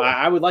end up.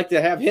 I would like to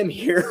have him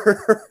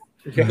here.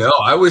 No,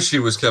 I wish he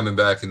was coming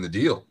back in the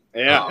deal.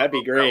 Yeah, that'd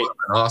be great.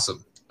 That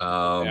awesome.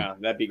 Yeah,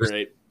 that'd be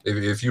great.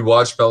 if you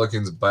watch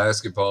Pelicans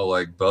basketball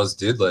like Buzz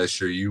did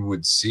last year, you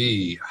would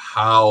see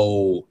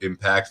how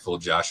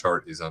impactful Josh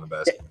Hart is on the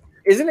basketball.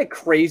 Isn't it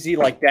crazy?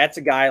 Like, that's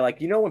a guy,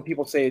 like, you know, when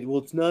people say, well,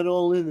 it's not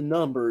all in the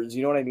numbers,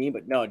 you know what I mean?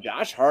 But no,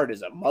 Josh Hart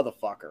is a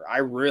motherfucker. I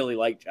really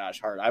like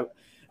Josh Hart.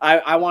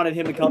 I wanted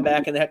him to come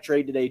back in that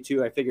trade today,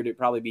 too. I figured it'd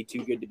probably be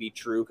too good to be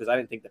true because I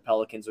didn't think the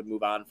Pelicans would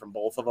move on from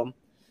both of them.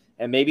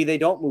 And maybe they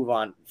don't move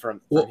on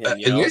from him.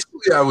 You know?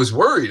 Initially, I was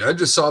worried. I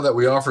just saw that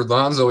we offered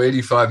Lonzo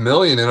 $85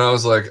 million, and I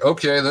was like,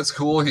 okay, that's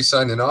cool. He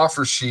signed an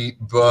offer sheet,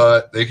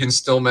 but they can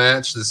still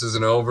match. This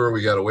isn't over.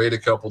 We got to wait a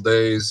couple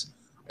days.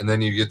 And then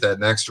you get that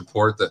next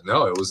report that,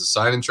 no, it was a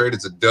sign and trade.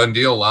 It's a done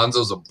deal.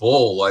 Lonzo's a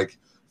Bull, like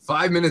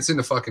 5 minutes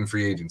into fucking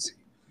free agency.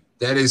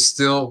 That is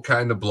still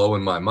kind of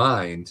blowing my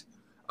mind.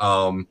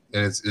 And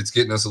it's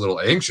getting us a little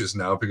anxious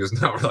now because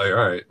now we're like,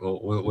 all right,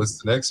 well,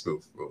 what's the next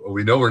move?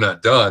 We know we're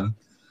not done.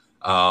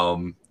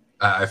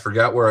 I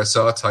forgot where I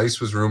saw Tice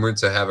was rumored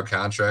to have a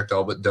contract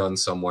all but done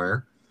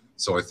somewhere.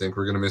 So I think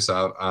we're going to miss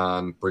out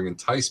on bringing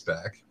Tice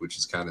back, which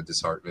is kind of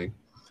disheartening.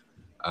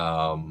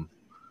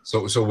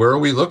 So where are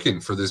we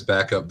looking for this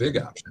backup big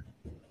option?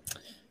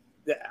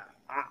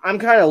 I'm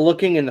kind of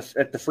looking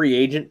at the free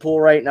agent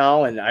pool right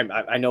now, and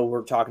I know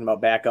we're talking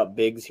about backup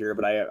bigs here,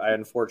 but I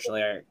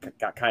unfortunately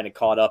got kind of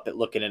caught up at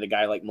looking at a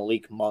guy like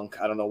Malik Monk.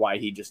 I don't know why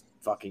he just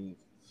fucking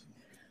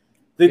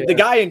the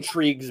guy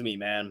intrigues me,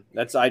 man.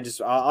 I'll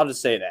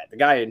just say that the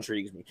guy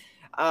intrigues me.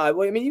 I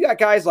mean, you got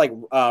guys like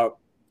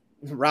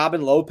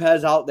Robin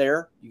Lopez out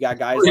there. You got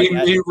guys like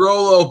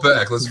Rolo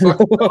back. Let's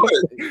fucking do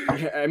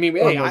it. I mean,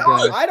 hey,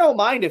 I don't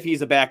mind if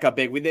he's a backup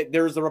big.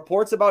 There's the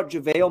reports about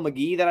JaVale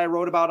McGee that I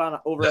wrote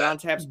about over at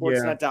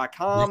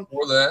OnTapSportsNet.com.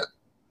 Before that,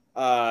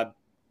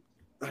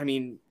 I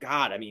mean,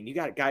 God, I mean, you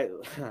got a guy.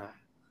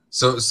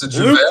 So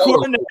JaVale, Luke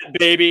Cornett,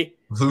 baby.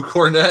 Luke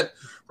Cornett.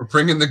 We're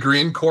bringing the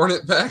green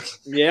Cornet back.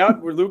 Yeah,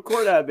 we're Luke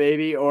Cornett,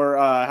 baby. Or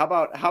how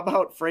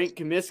about Frank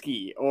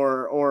Kaminsky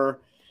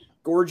or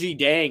Gorgie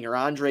Dang or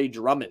Andre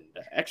Drummond.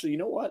 Actually, you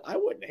know what? I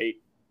wouldn't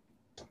hate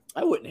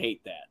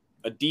that.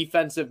 A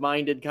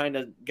defensive-minded kind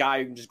of guy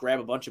who can just grab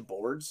a bunch of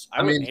boards.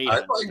 I'd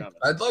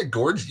like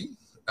Gorgie.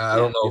 I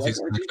don't know if he's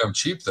going to come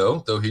cheap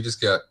though he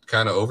just got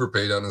kind of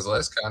overpaid on his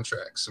last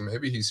contract. So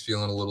maybe he's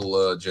feeling a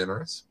little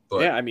generous.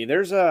 But yeah, I mean,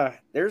 there's a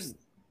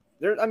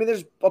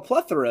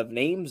plethora of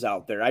names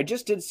out there. I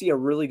just did see a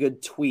really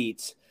good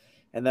tweet,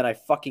 and then I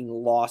fucking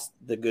lost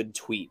the good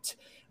tweet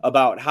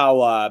about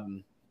how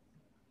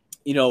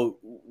you know,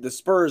 the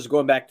Spurs,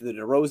 going back to the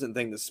DeRozan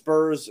thing, the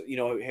Spurs, you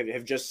know,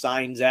 have just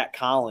signed Zach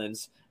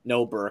Collins.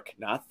 No, Burke,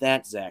 not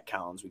that Zach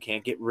Collins. We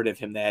can't get rid of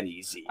him that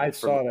easy.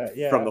 Saw that,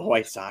 yeah. From the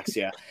White Sox,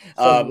 yeah.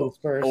 And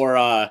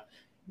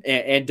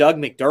Doug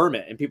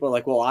McDermott. And people are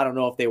like, well, I don't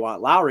know if they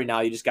want Lowry now.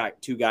 You just got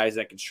two guys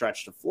that can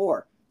stretch the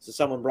floor. So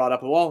someone brought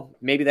up, well,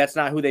 maybe that's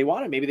not who they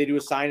wanted. Maybe they do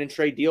a sign and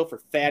trade deal for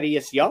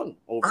Thaddeus Young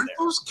over there. Aren't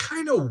those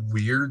kind of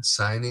weird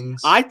signings?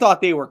 I thought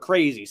they were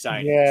crazy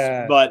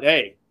signings. But,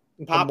 hey.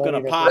 Pop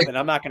gonna pop, and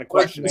I'm not gonna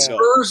question it. The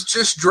Spurs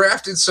just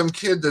drafted some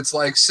kid that's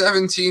like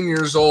 17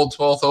 years old,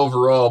 12th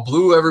overall,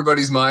 blew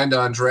everybody's mind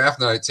on draft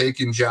night,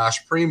 taking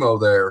Josh Primo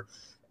there,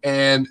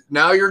 and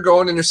now you're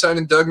going and you're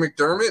signing Doug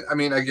McDermott. I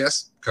mean, I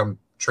guess come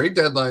trade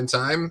deadline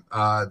time,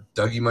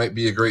 Dougie might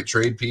be a great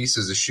trade piece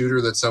as a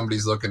shooter that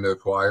somebody's looking to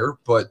acquire,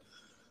 but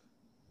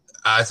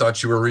I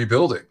thought you were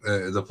rebuilding.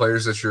 The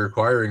players that you're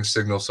acquiring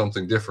signal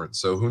something different,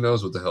 so who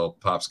knows what the hell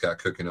Pop's got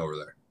cooking over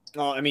there.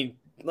 Oh, I mean,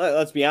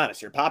 let's be honest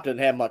here. Pop doesn't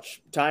have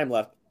much time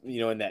left,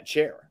 you know, in that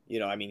chair. You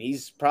know, I mean,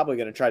 he's probably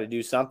going to try to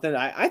do something.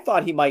 I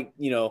thought he might,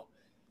 you know,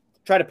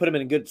 try to put him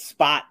in a good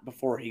spot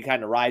before he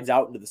kind of rides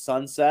out into the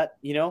sunset,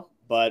 you know.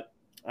 But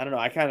I don't know.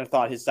 I kind of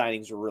thought his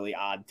signings were really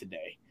odd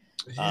today.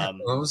 Yeah,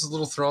 I was a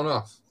little thrown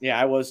off. Yeah,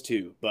 I was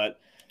too. But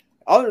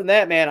other than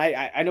that, man,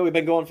 I know we've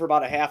been going for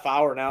about a half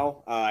hour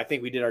now. I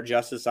think we did our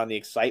justice on the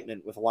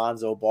excitement with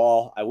Lonzo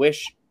Ball. I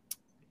wish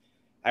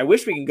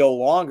we can go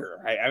longer.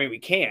 I mean, we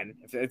can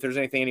if there's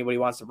anything anybody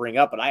wants to bring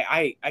up. But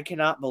I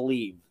cannot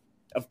believe,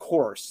 of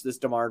course, this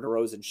DeMar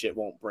DeRozan shit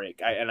won't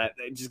break.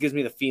 It just gives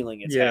me the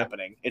feeling it's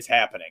happening. It's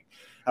happening.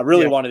 I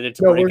really wanted it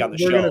to break on the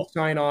show. We're going to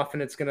sign off,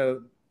 and it's going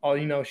to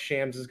all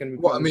Shams is going to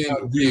be. Well, I mean,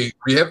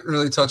 we haven't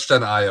really touched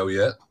on Io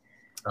yet.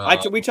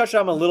 We touched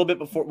on him a little bit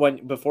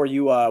before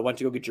you went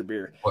to go get your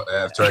beer.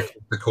 After I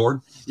kicked the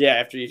cord? Yeah,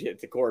 after you hit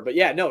the cord. But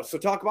yeah, no. So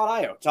talk about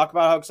Io. Talk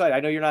about how excited.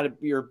 I know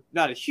you're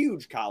not a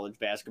huge college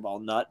basketball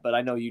nut, but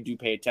I know you do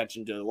pay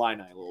attention to the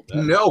Illini a little bit.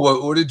 No,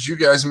 what did you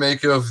guys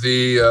make of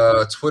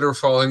the Twitter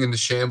falling into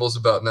shambles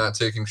about not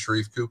taking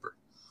Sharif Cooper?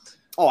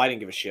 Oh, I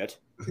didn't give a shit.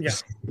 Yeah.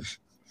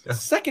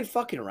 Second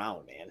fucking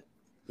round, man.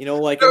 You know,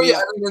 like I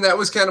mean, that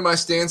was kind of my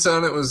stance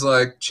on it. Was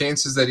like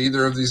chances that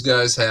either of these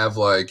guys have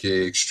like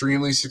a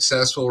extremely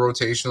successful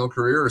rotational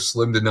career or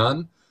slim to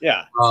none.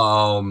 Yeah.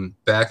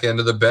 Back end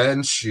of the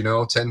bench,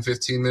 10,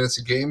 15 minutes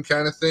a game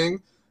kind of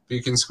thing. If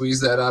you can squeeze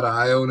that out of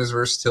Io and his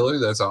versatility,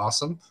 that's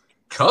awesome.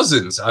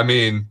 Cousins, I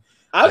mean,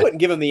 I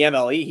wouldn't give him the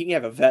MLE. He can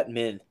have a vet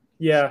min.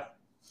 Yeah.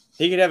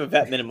 He could have a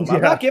vet minimum.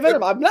 I'm not giving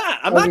him. I'm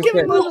not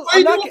giving him.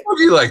 Why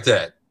do you like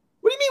that?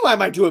 What do you why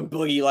am I doing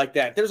Boogie like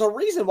that? There's a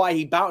reason why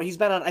he's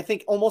been on, I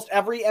think, almost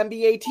every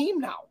NBA team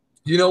now.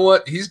 You know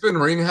what? He's been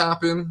ring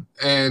hopping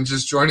and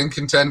just joining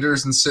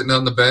contenders and sitting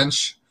on the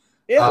bench.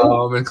 Yeah.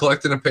 And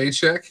collecting a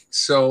paycheck.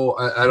 So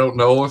I don't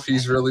know if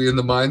he's really in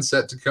the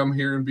mindset to come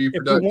here and be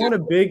productive. If you want a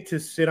big to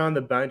sit on the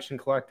bench and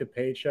collect a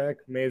paycheck,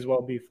 may as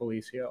well be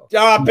Felicio.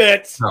 Stop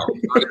it. No,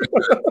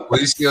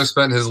 Felicio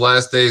spent his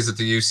last days at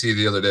the UC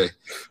the other day.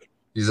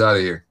 He's out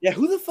of here. Yeah,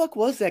 who the fuck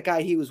was that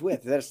guy he was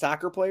with? Is that a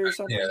soccer player or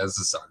something? Yeah, that's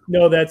a soccer.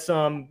 No, that's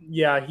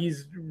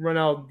he's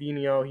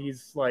Ronaldinho.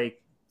 He's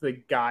like the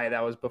guy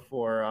that was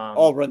before.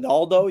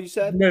 Ronaldo, you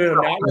said? No,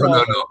 not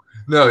Ronaldo.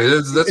 No,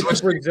 that's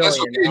what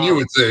you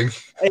would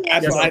think.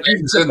 Yeah,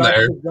 he's in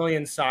there.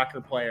 Brazilian soccer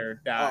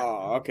player.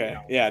 Okay.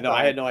 Yeah, no,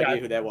 I had no idea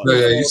who that was. No,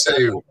 yeah, you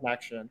say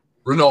connection.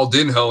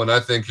 Ronaldinho, and I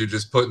think you're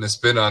just putting a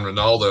spin on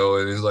Ronaldo,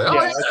 and he's like,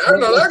 I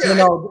don't know that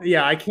guy.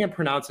 Yeah, I can't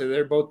pronounce it.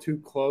 They're both too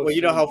close. Well,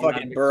 you know how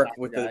fucking Burke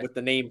with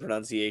the name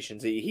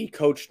pronunciations. He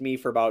coached me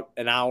for about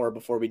an hour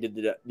before we did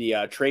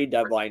the trade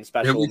deadline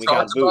special. Have we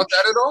talked about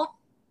that at all?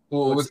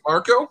 Well, with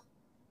Marco?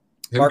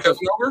 Coming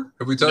over?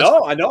 Have we touched?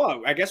 No, I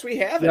know. I guess we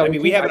haven't. Yeah, I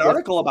mean, we have an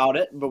article about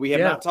it, but we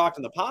have not talked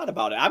in the pod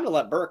about it. I'm gonna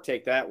let Burke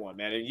take that one,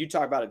 man. And you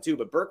talk about it too.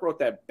 But Burke wrote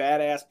that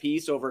badass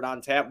piece over at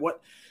On Tap.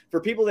 What for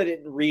people that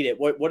didn't read it?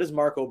 What is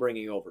Marco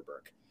bringing over,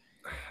 Burke?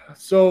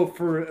 So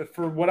for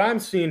what I'm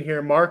seeing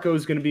here, Marco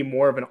is going to be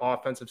more of an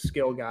offensive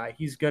skill guy.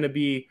 He's going to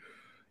be,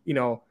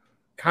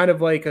 kind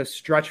of like a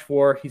stretch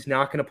four. He's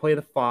not going to play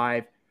the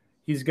 5.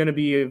 He's going to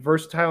be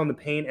versatile in the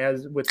paint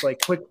as with like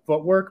quick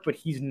footwork, but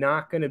he's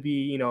not going to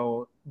be,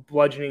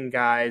 bludgeoning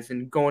guys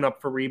and going up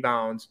for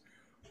rebounds.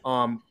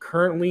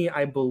 Currently,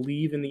 I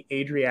believe in the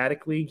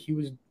Adriatic League, he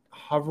was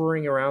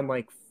hovering around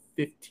like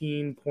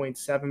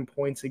 15.7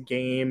 points a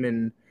game,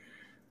 and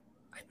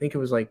I think it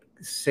was like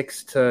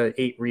 6 to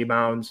 8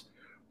 rebounds.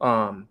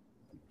 Not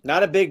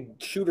a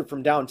big shooter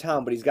from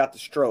downtown, but he's got the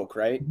stroke,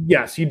 right?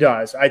 Yes, he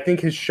does. I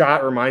think his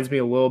shot reminds me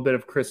a little bit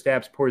of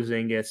Kristaps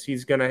Porzingis.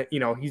 He's gonna,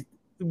 he's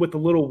with a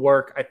little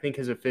work, I think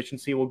his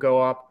efficiency will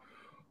go up.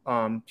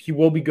 He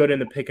will be good in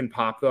the pick and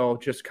pop, though,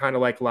 just kind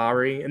of like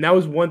Lowry. And that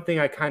was one thing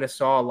I kind of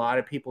saw a lot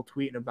of people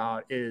tweeting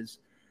about is,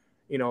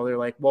 they're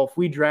like, well, if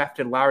we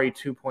drafted Lowry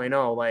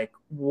 2.0, like,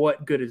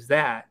 what good is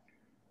that?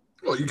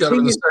 Well, you got him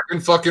in the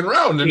second fucking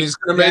round, and he's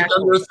going to make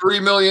under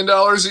 $3 million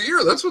a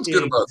year. That's what's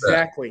good about that.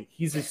 Exactly.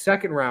 He's a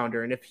second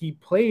rounder, and if he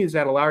plays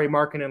at a Lowry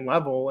Markkanen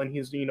level, and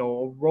he's a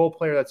role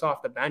player that's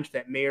off the bench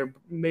that may or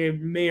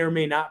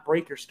may not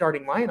break your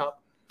starting lineup,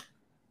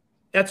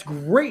 that's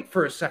great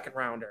for a second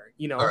rounder.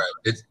 All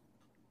right.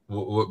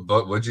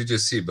 What'd you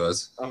just see,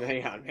 Buzz? Oh,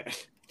 hang on, man.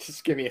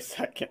 Just give me a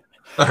second.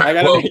 Right,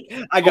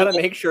 I gotta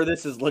make sure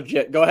this is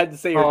legit. Go ahead and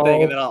say your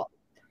thing, and then I'll.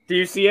 Do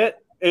you see it?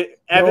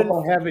 Evan,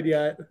 I haven't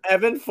yet.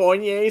 Evan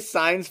Fournier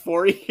signs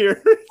 4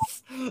 years,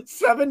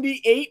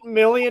 $78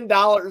 million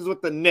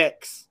with the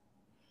Knicks.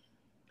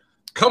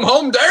 Come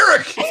home,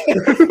 Derek.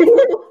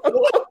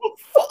 What the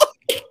fuck?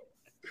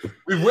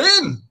 We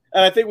win.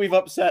 And I think we've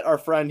upset our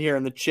friend here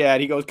in the chat.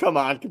 He goes, come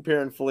on,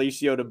 comparing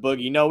Felicio to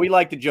Boogie. No, we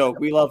like to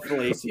joke. We love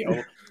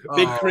Felicio.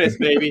 Big Chris,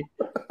 baby.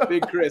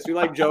 Big Chris. We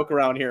like joke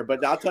around here.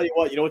 But I'll tell you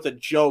what, it's a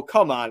joke.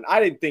 Come on. I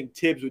didn't think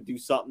Tibbs would do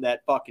something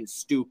that fucking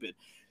stupid.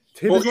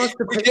 We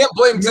can't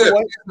blame Tibbs.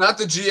 He's not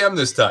the GM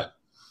this time.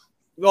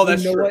 Well,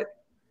 that's true. What?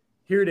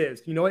 Here it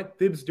is. You know what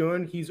Tibbs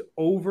doing? He's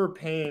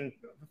overpaying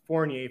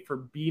Fournier for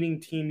beating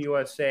Team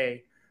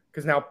USA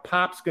because now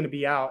Pop's going to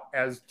be out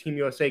as Team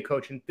USA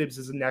coach, and Tibbs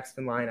is next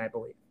in line, I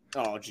believe.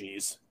 Oh,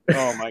 geez.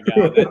 Oh, my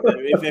God.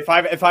 if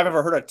I've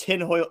ever heard a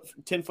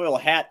tinfoil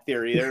hat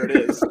theory, there it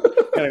is.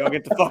 Gotta go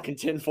get the fucking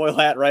tinfoil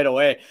hat right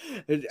away.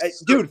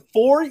 Dude,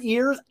 4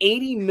 years,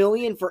 $80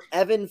 million for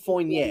Evan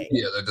Fournier.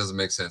 Yeah, that doesn't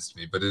make sense to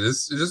me, but it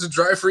is a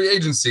dry free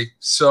agency.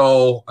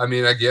 So, I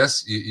mean, I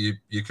guess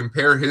you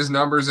compare his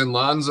numbers and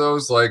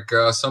Lonzo's like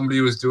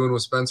somebody was doing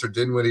with Spencer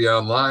Dinwiddie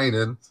online,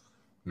 and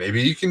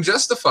maybe you can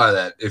justify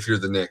that if you're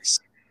the Knicks.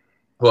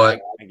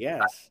 But I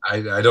guess.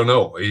 I don't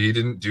know. He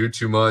didn't do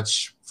too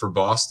much for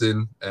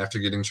Boston after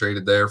getting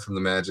traded there from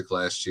the Magic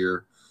last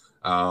year.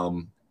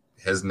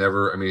 Has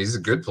never – I mean, he's a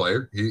good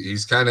player.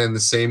 He's kind of in the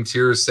same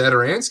tier as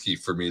Satoransky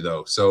for me,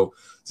 though. So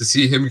to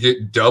see him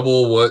get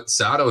double what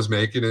Sato's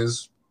making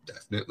is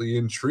definitely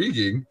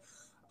intriguing.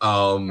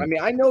 I mean,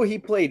 I know he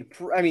played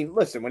 – I mean,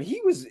 listen, when he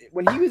was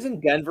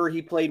in Denver,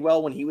 he played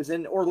well. When he was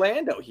in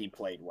Orlando, he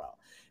played well.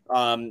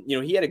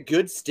 He had a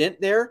good stint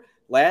there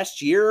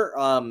last year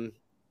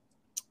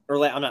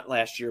not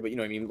last year, but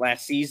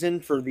last season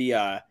for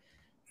the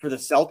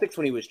Celtics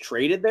when he was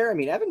traded there. I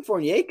mean, Evan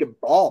Fournier could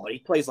ball, but he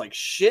plays like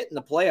shit in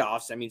the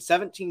playoffs. I mean,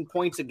 17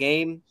 points a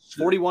game,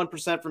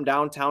 41% from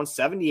downtown,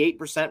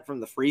 78% from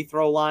the free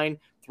throw line,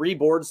 3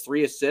 boards,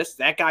 3 assists.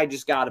 That guy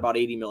just got about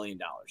 $80 million.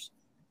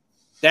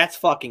 That's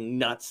fucking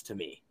nuts to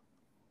me.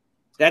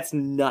 That's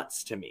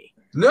nuts to me.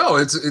 No,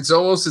 it's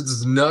almost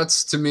as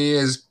nuts to me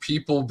as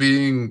people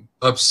being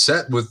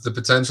upset with the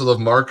potential of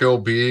Marco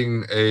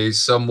being a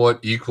somewhat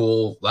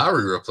equal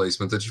Lowry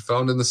replacement that you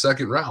found in the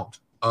second round.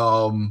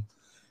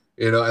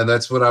 And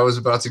that's what I was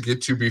about to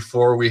get to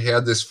before we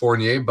had this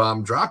Fournier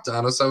bomb dropped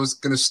on us. I was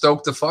going to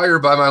stoke the fire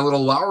by my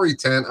little Lowry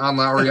tent on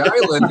Lowry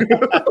Island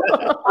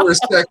for a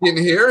second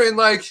here. And,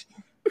 like,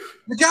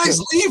 the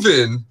guy's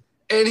leaving,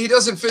 and he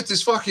doesn't fit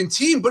this fucking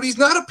team, but he's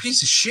not a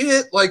piece of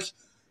shit. Like,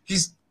 he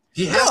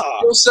has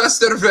skill sets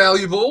that are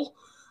valuable.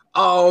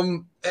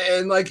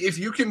 And, like, if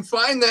you can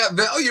find that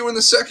value in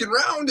the second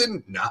round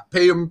and not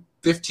pay him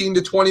 $15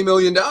 to $20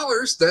 million,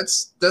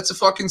 that's a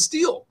fucking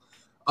steal.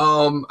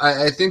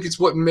 I think it's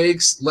what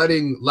makes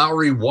letting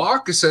Lowry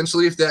walk,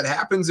 essentially, if that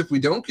happens, if we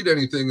don't get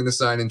anything in the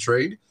sign and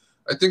trade,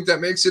 I think that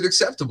makes it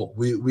acceptable.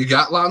 We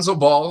got Lonzo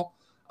Ball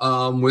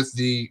with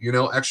the,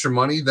 extra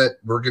money that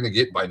we're going to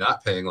get by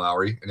not paying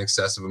Lowry an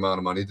excessive amount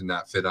of money to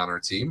not fit on our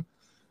team.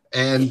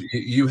 And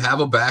you have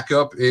a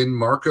backup in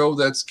Marco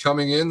that's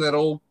coming in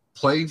that'll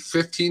play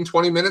 15,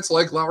 20 minutes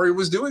like Lowry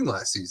was doing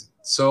last season.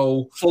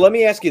 So let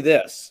me ask you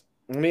this.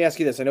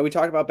 I know we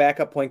talked about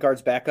backup point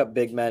guards, backup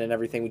big men and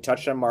everything. We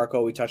touched on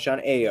Marco. We touched on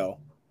Ayo.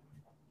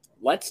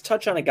 Let's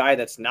touch on a guy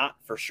that's not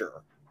for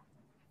sure.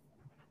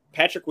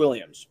 Patrick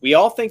Williams. We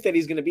all think that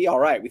he's going to be all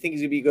right. We think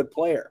he's going to be a good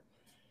player.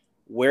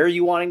 Where are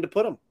you wanting to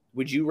put him?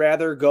 Would you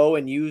rather go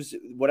and use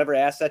whatever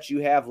assets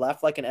you have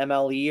left, like an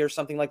MLE or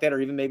something like that, or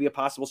even maybe a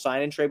possible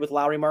sign-in trade with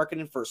Lowry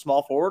marketing for a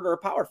small forward or a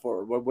power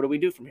forward? What do we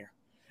do from here?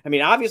 I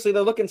mean, obviously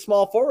they're looking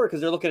small forward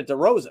because they're looking at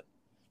DeRozan,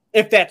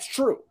 if that's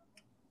true.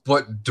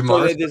 But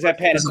DeMar is a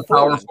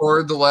power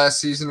forward the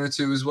last season or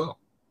two as well.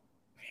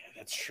 Man,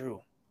 that's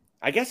true.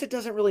 I guess it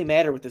doesn't really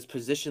matter with this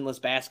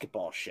positionless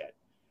basketball shit.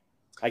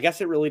 I guess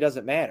it really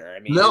doesn't matter.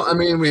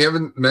 We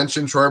haven't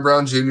mentioned Troy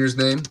Brown Jr.'s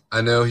name.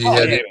 I know he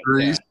had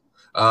injuries.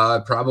 Yeah.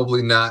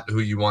 Probably not who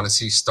you want to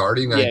see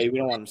starting. Yeah, we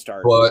don't want him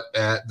starting. But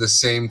at the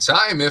same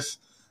time, if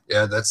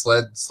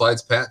that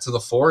slides Pat to the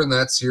 4, and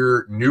that's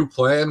your new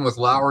plan with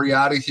Lowry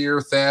out of here,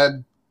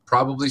 Thad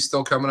probably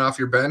still coming off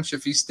your bench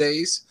if he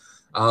stays.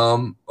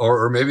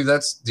 Or maybe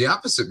that's the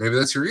opposite. Maybe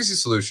that's your easy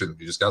solution.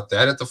 You just got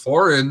that at the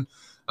 4 and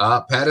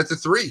Pat at the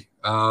 3.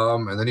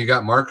 And then you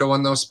got Marco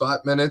on those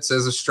spot minutes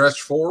as a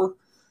stretch 4.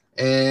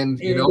 And,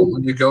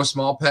 when you go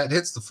small, Pat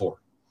hits the 4.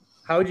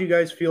 How would you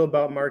guys feel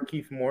about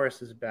Markieff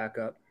Morris as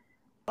backup?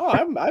 Oh,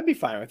 I'd be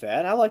fine with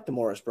that. I like the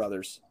Morris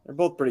brothers. They're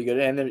both pretty good.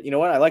 And you know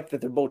what? I like that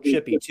they're both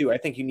chippy too. I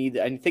think you need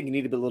a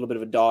little bit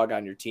of a dog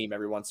on your team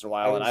every once in a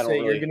while.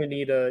 You're going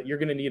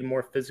to need a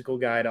more physical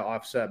guy to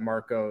offset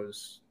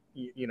Marco's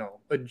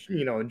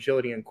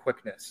agility and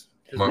quickness.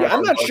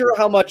 I'm not sure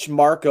how much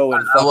Marco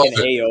and fucking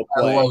Ayo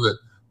play. I love it.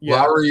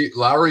 Yeah.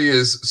 Lowry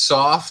is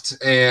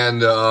soft and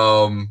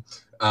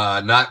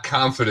not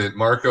confident.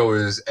 Marco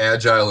is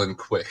agile and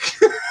quick.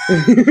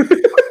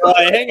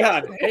 Hang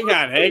on.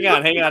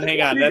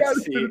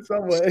 Let's see.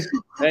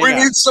 We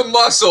need some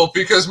muscle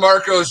because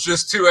Marco's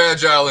just too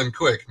agile and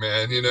quick,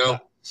 man.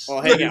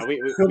 Well, hang on.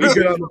 We'll be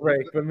good on the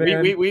break, but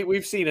man,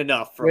 we've seen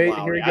enough from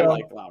Lowry. I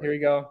like Lowry. Here we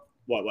go.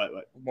 What?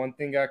 One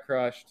thing got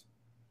crushed.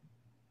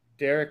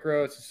 Derrick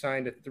Rose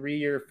signed a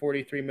 3-year,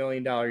 $43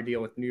 million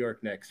deal with New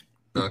York Knicks.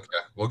 Okay.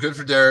 Well, good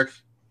for Derrick.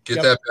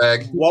 Get that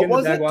bag. What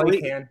was it?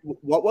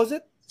 What was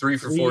it? 3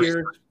 for 40. 3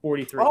 years,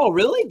 43. Oh,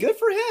 really? Good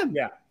for him.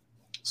 Yeah.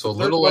 So a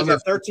little under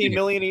 $13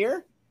 million a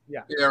year?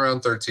 Yeah. Yeah,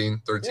 around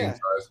 13.5.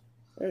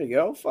 There you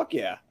go. Fuck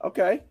yeah.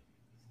 Okay.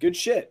 Good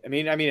shit. I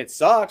mean, it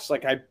sucks.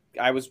 Like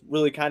I was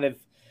really kind of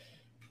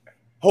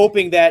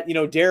hoping that,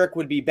 Derek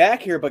would be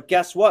back here, but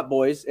guess what,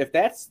 boys? If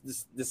that's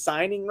the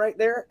signing right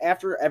there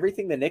after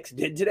everything the Knicks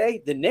did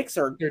today, the Knicks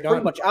are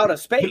pretty much out of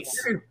space.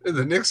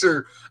 The Knicks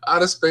are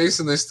out of space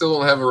and they still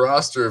don't have a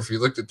roster if you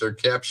looked at their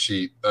cap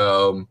sheet.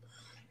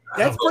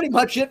 That's pretty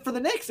much it for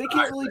the Knicks. They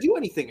can't really do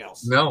anything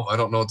else. No, I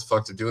don't know what the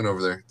fuck they're doing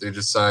over there. They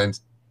just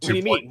signed 2 What do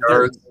you mean?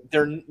 guards.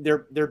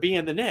 They're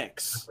being the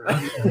Knicks.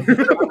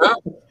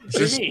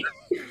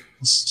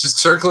 Just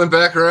circling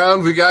back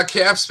around. We got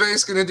cap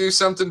space, going to do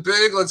something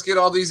big. Let's get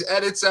all these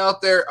edits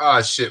out there.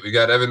 Oh, shit. We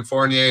got Evan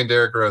Fournier and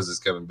Derrick Rose is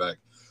coming back.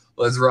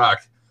 Let's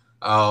rock.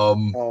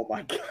 Oh,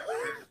 my God.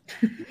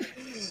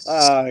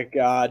 Oh,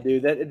 God,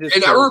 dude.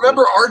 And I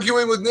remember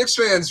arguing with Knicks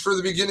fans for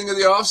the beginning of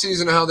the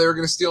offseason how they were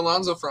going to steal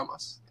Lonzo from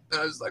us. And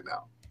I was like,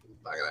 no,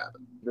 not going to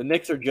happen. The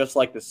Knicks are just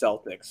like the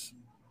Celtics.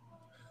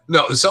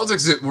 No, the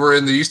Celtics were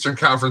in the Eastern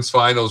Conference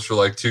Finals for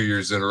like 2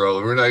 years in a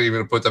row. We're not even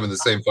going to put them in the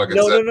same fucking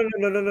set.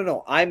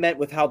 No. I meant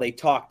with how they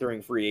talk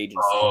during free agency.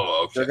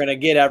 Oh, okay. They're going to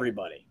get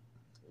everybody.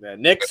 The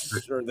Knicks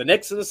and the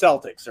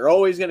Celtics are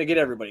always going to get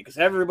everybody because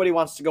everybody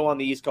wants to go on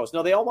the East Coast.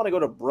 No, they all want to go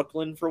to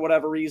Brooklyn for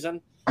whatever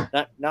reason.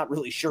 Not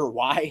really sure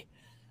why.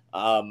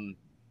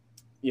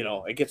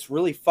 It gets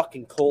really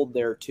fucking cold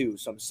there too.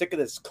 So I'm sick of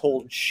this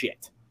cold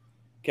shit.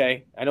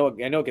 Okay, I know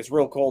it gets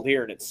real cold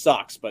here and it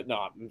sucks, but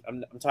no,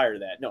 I'm tired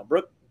of that. No,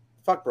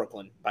 fuck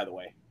Brooklyn, by the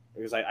way,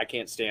 because I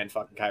can't stand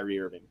fucking Kyrie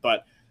Irving.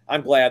 But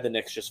I'm glad the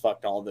Knicks just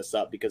fucked all this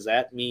up because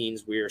that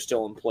means we are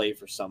still in play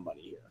for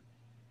somebody here.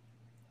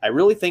 I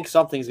really think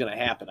something's going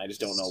to happen. I just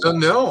don't know. So,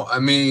 no, I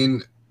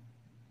mean,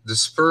 the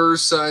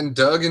Spurs signed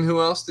Doug, and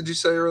who else did you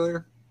say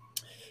earlier?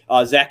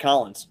 Zach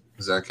Collins.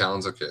 Zach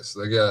Collins, okay.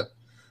 So,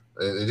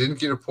 they didn't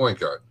get a point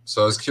guard.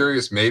 So, I was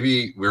curious,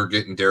 maybe we're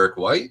getting Derek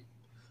White.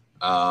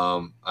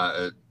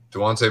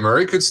 DeJounte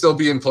Murray could still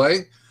be in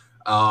play.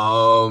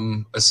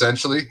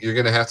 Essentially, you're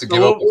going to have to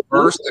give up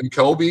first and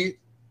Kobe.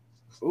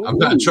 Ooh. I'm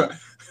not trying.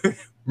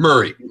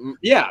 Murray.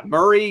 Yeah,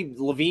 Murray,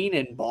 Levine,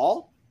 and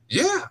Ball.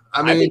 Yeah,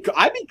 I mean,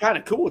 I'd be kind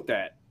of cool with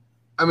that.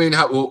 I mean,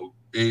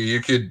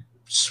 you could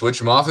switch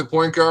them off at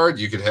point guard.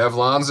 You could have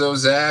Lonzo,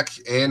 Zach,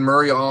 and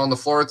Murray all on the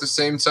floor at the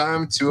same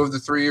time. 2 of the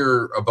 3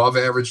 are above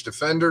average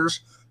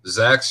defenders.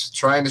 Zach's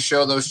trying to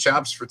show those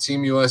chops for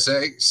Team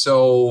USA.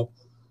 So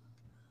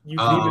you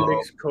can even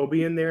mix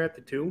Kobe in there at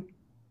the 2.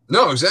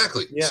 No,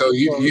 exactly. Yeah, so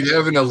you'd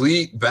have an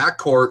elite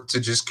backcourt to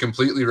just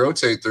completely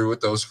rotate through with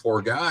those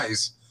 4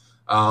 guys.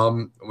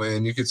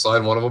 When you could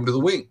slide one of them to the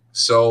wing.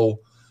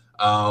 So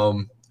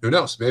who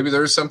knows? Maybe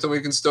there's something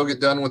we can still get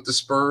done with the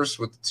Spurs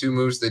with the 2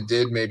 moves they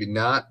did. Maybe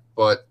not.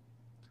 But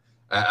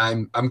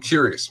I'm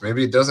curious.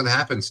 Maybe it doesn't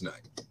happen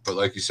tonight. But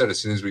like you said, as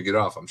soon as we get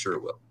off, I'm sure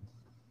it will.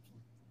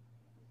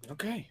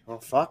 Okay. Well,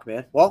 fuck,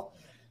 man. Well,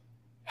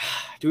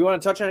 do we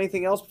want to touch on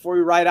anything else before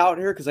we ride out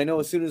here? Because I know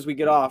as soon as we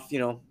get off,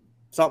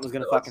 something's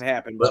gonna fucking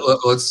happen. But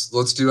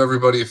let's do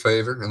everybody a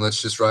favor and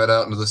let's just ride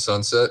out into the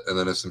sunset. And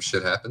then if some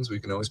shit happens, we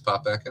can always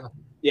pop back out.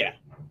 Yeah.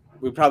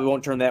 We probably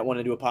won't turn that one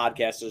into a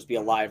podcast. It'll just be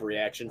a live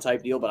reaction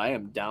type deal, but I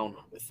am down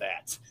with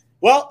that.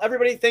 Well,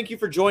 everybody, thank you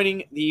for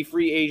joining the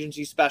free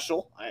agency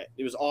special.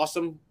 It was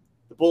awesome.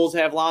 The Bulls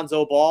have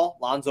Lonzo Ball.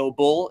 Lonzo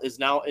Bull is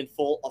now in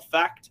full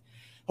effect.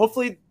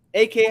 Hopefully,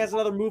 AK has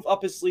another move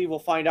up his sleeve. We'll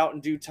find out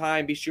in due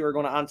time. Be sure to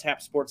go to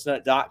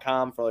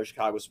ontapsportsnet.com for other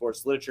Chicago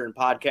sports literature and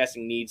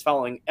podcasting needs.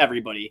 Following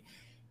everybody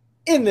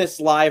in this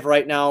live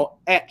right now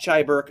at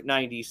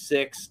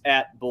Chyberk96,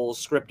 at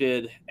Bulls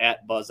Scripted,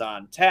 at Buzz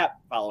on Tap.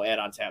 Follow at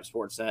On Tap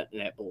Sportsnet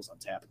and at Bulls on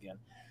Tap again.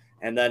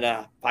 And then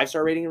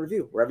 5-star rating and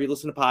review wherever you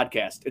listen to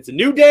podcasts. It's a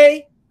new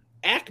day.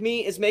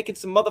 Acme is making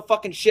some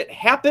motherfucking shit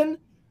happen.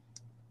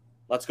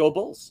 Let's go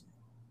Bulls.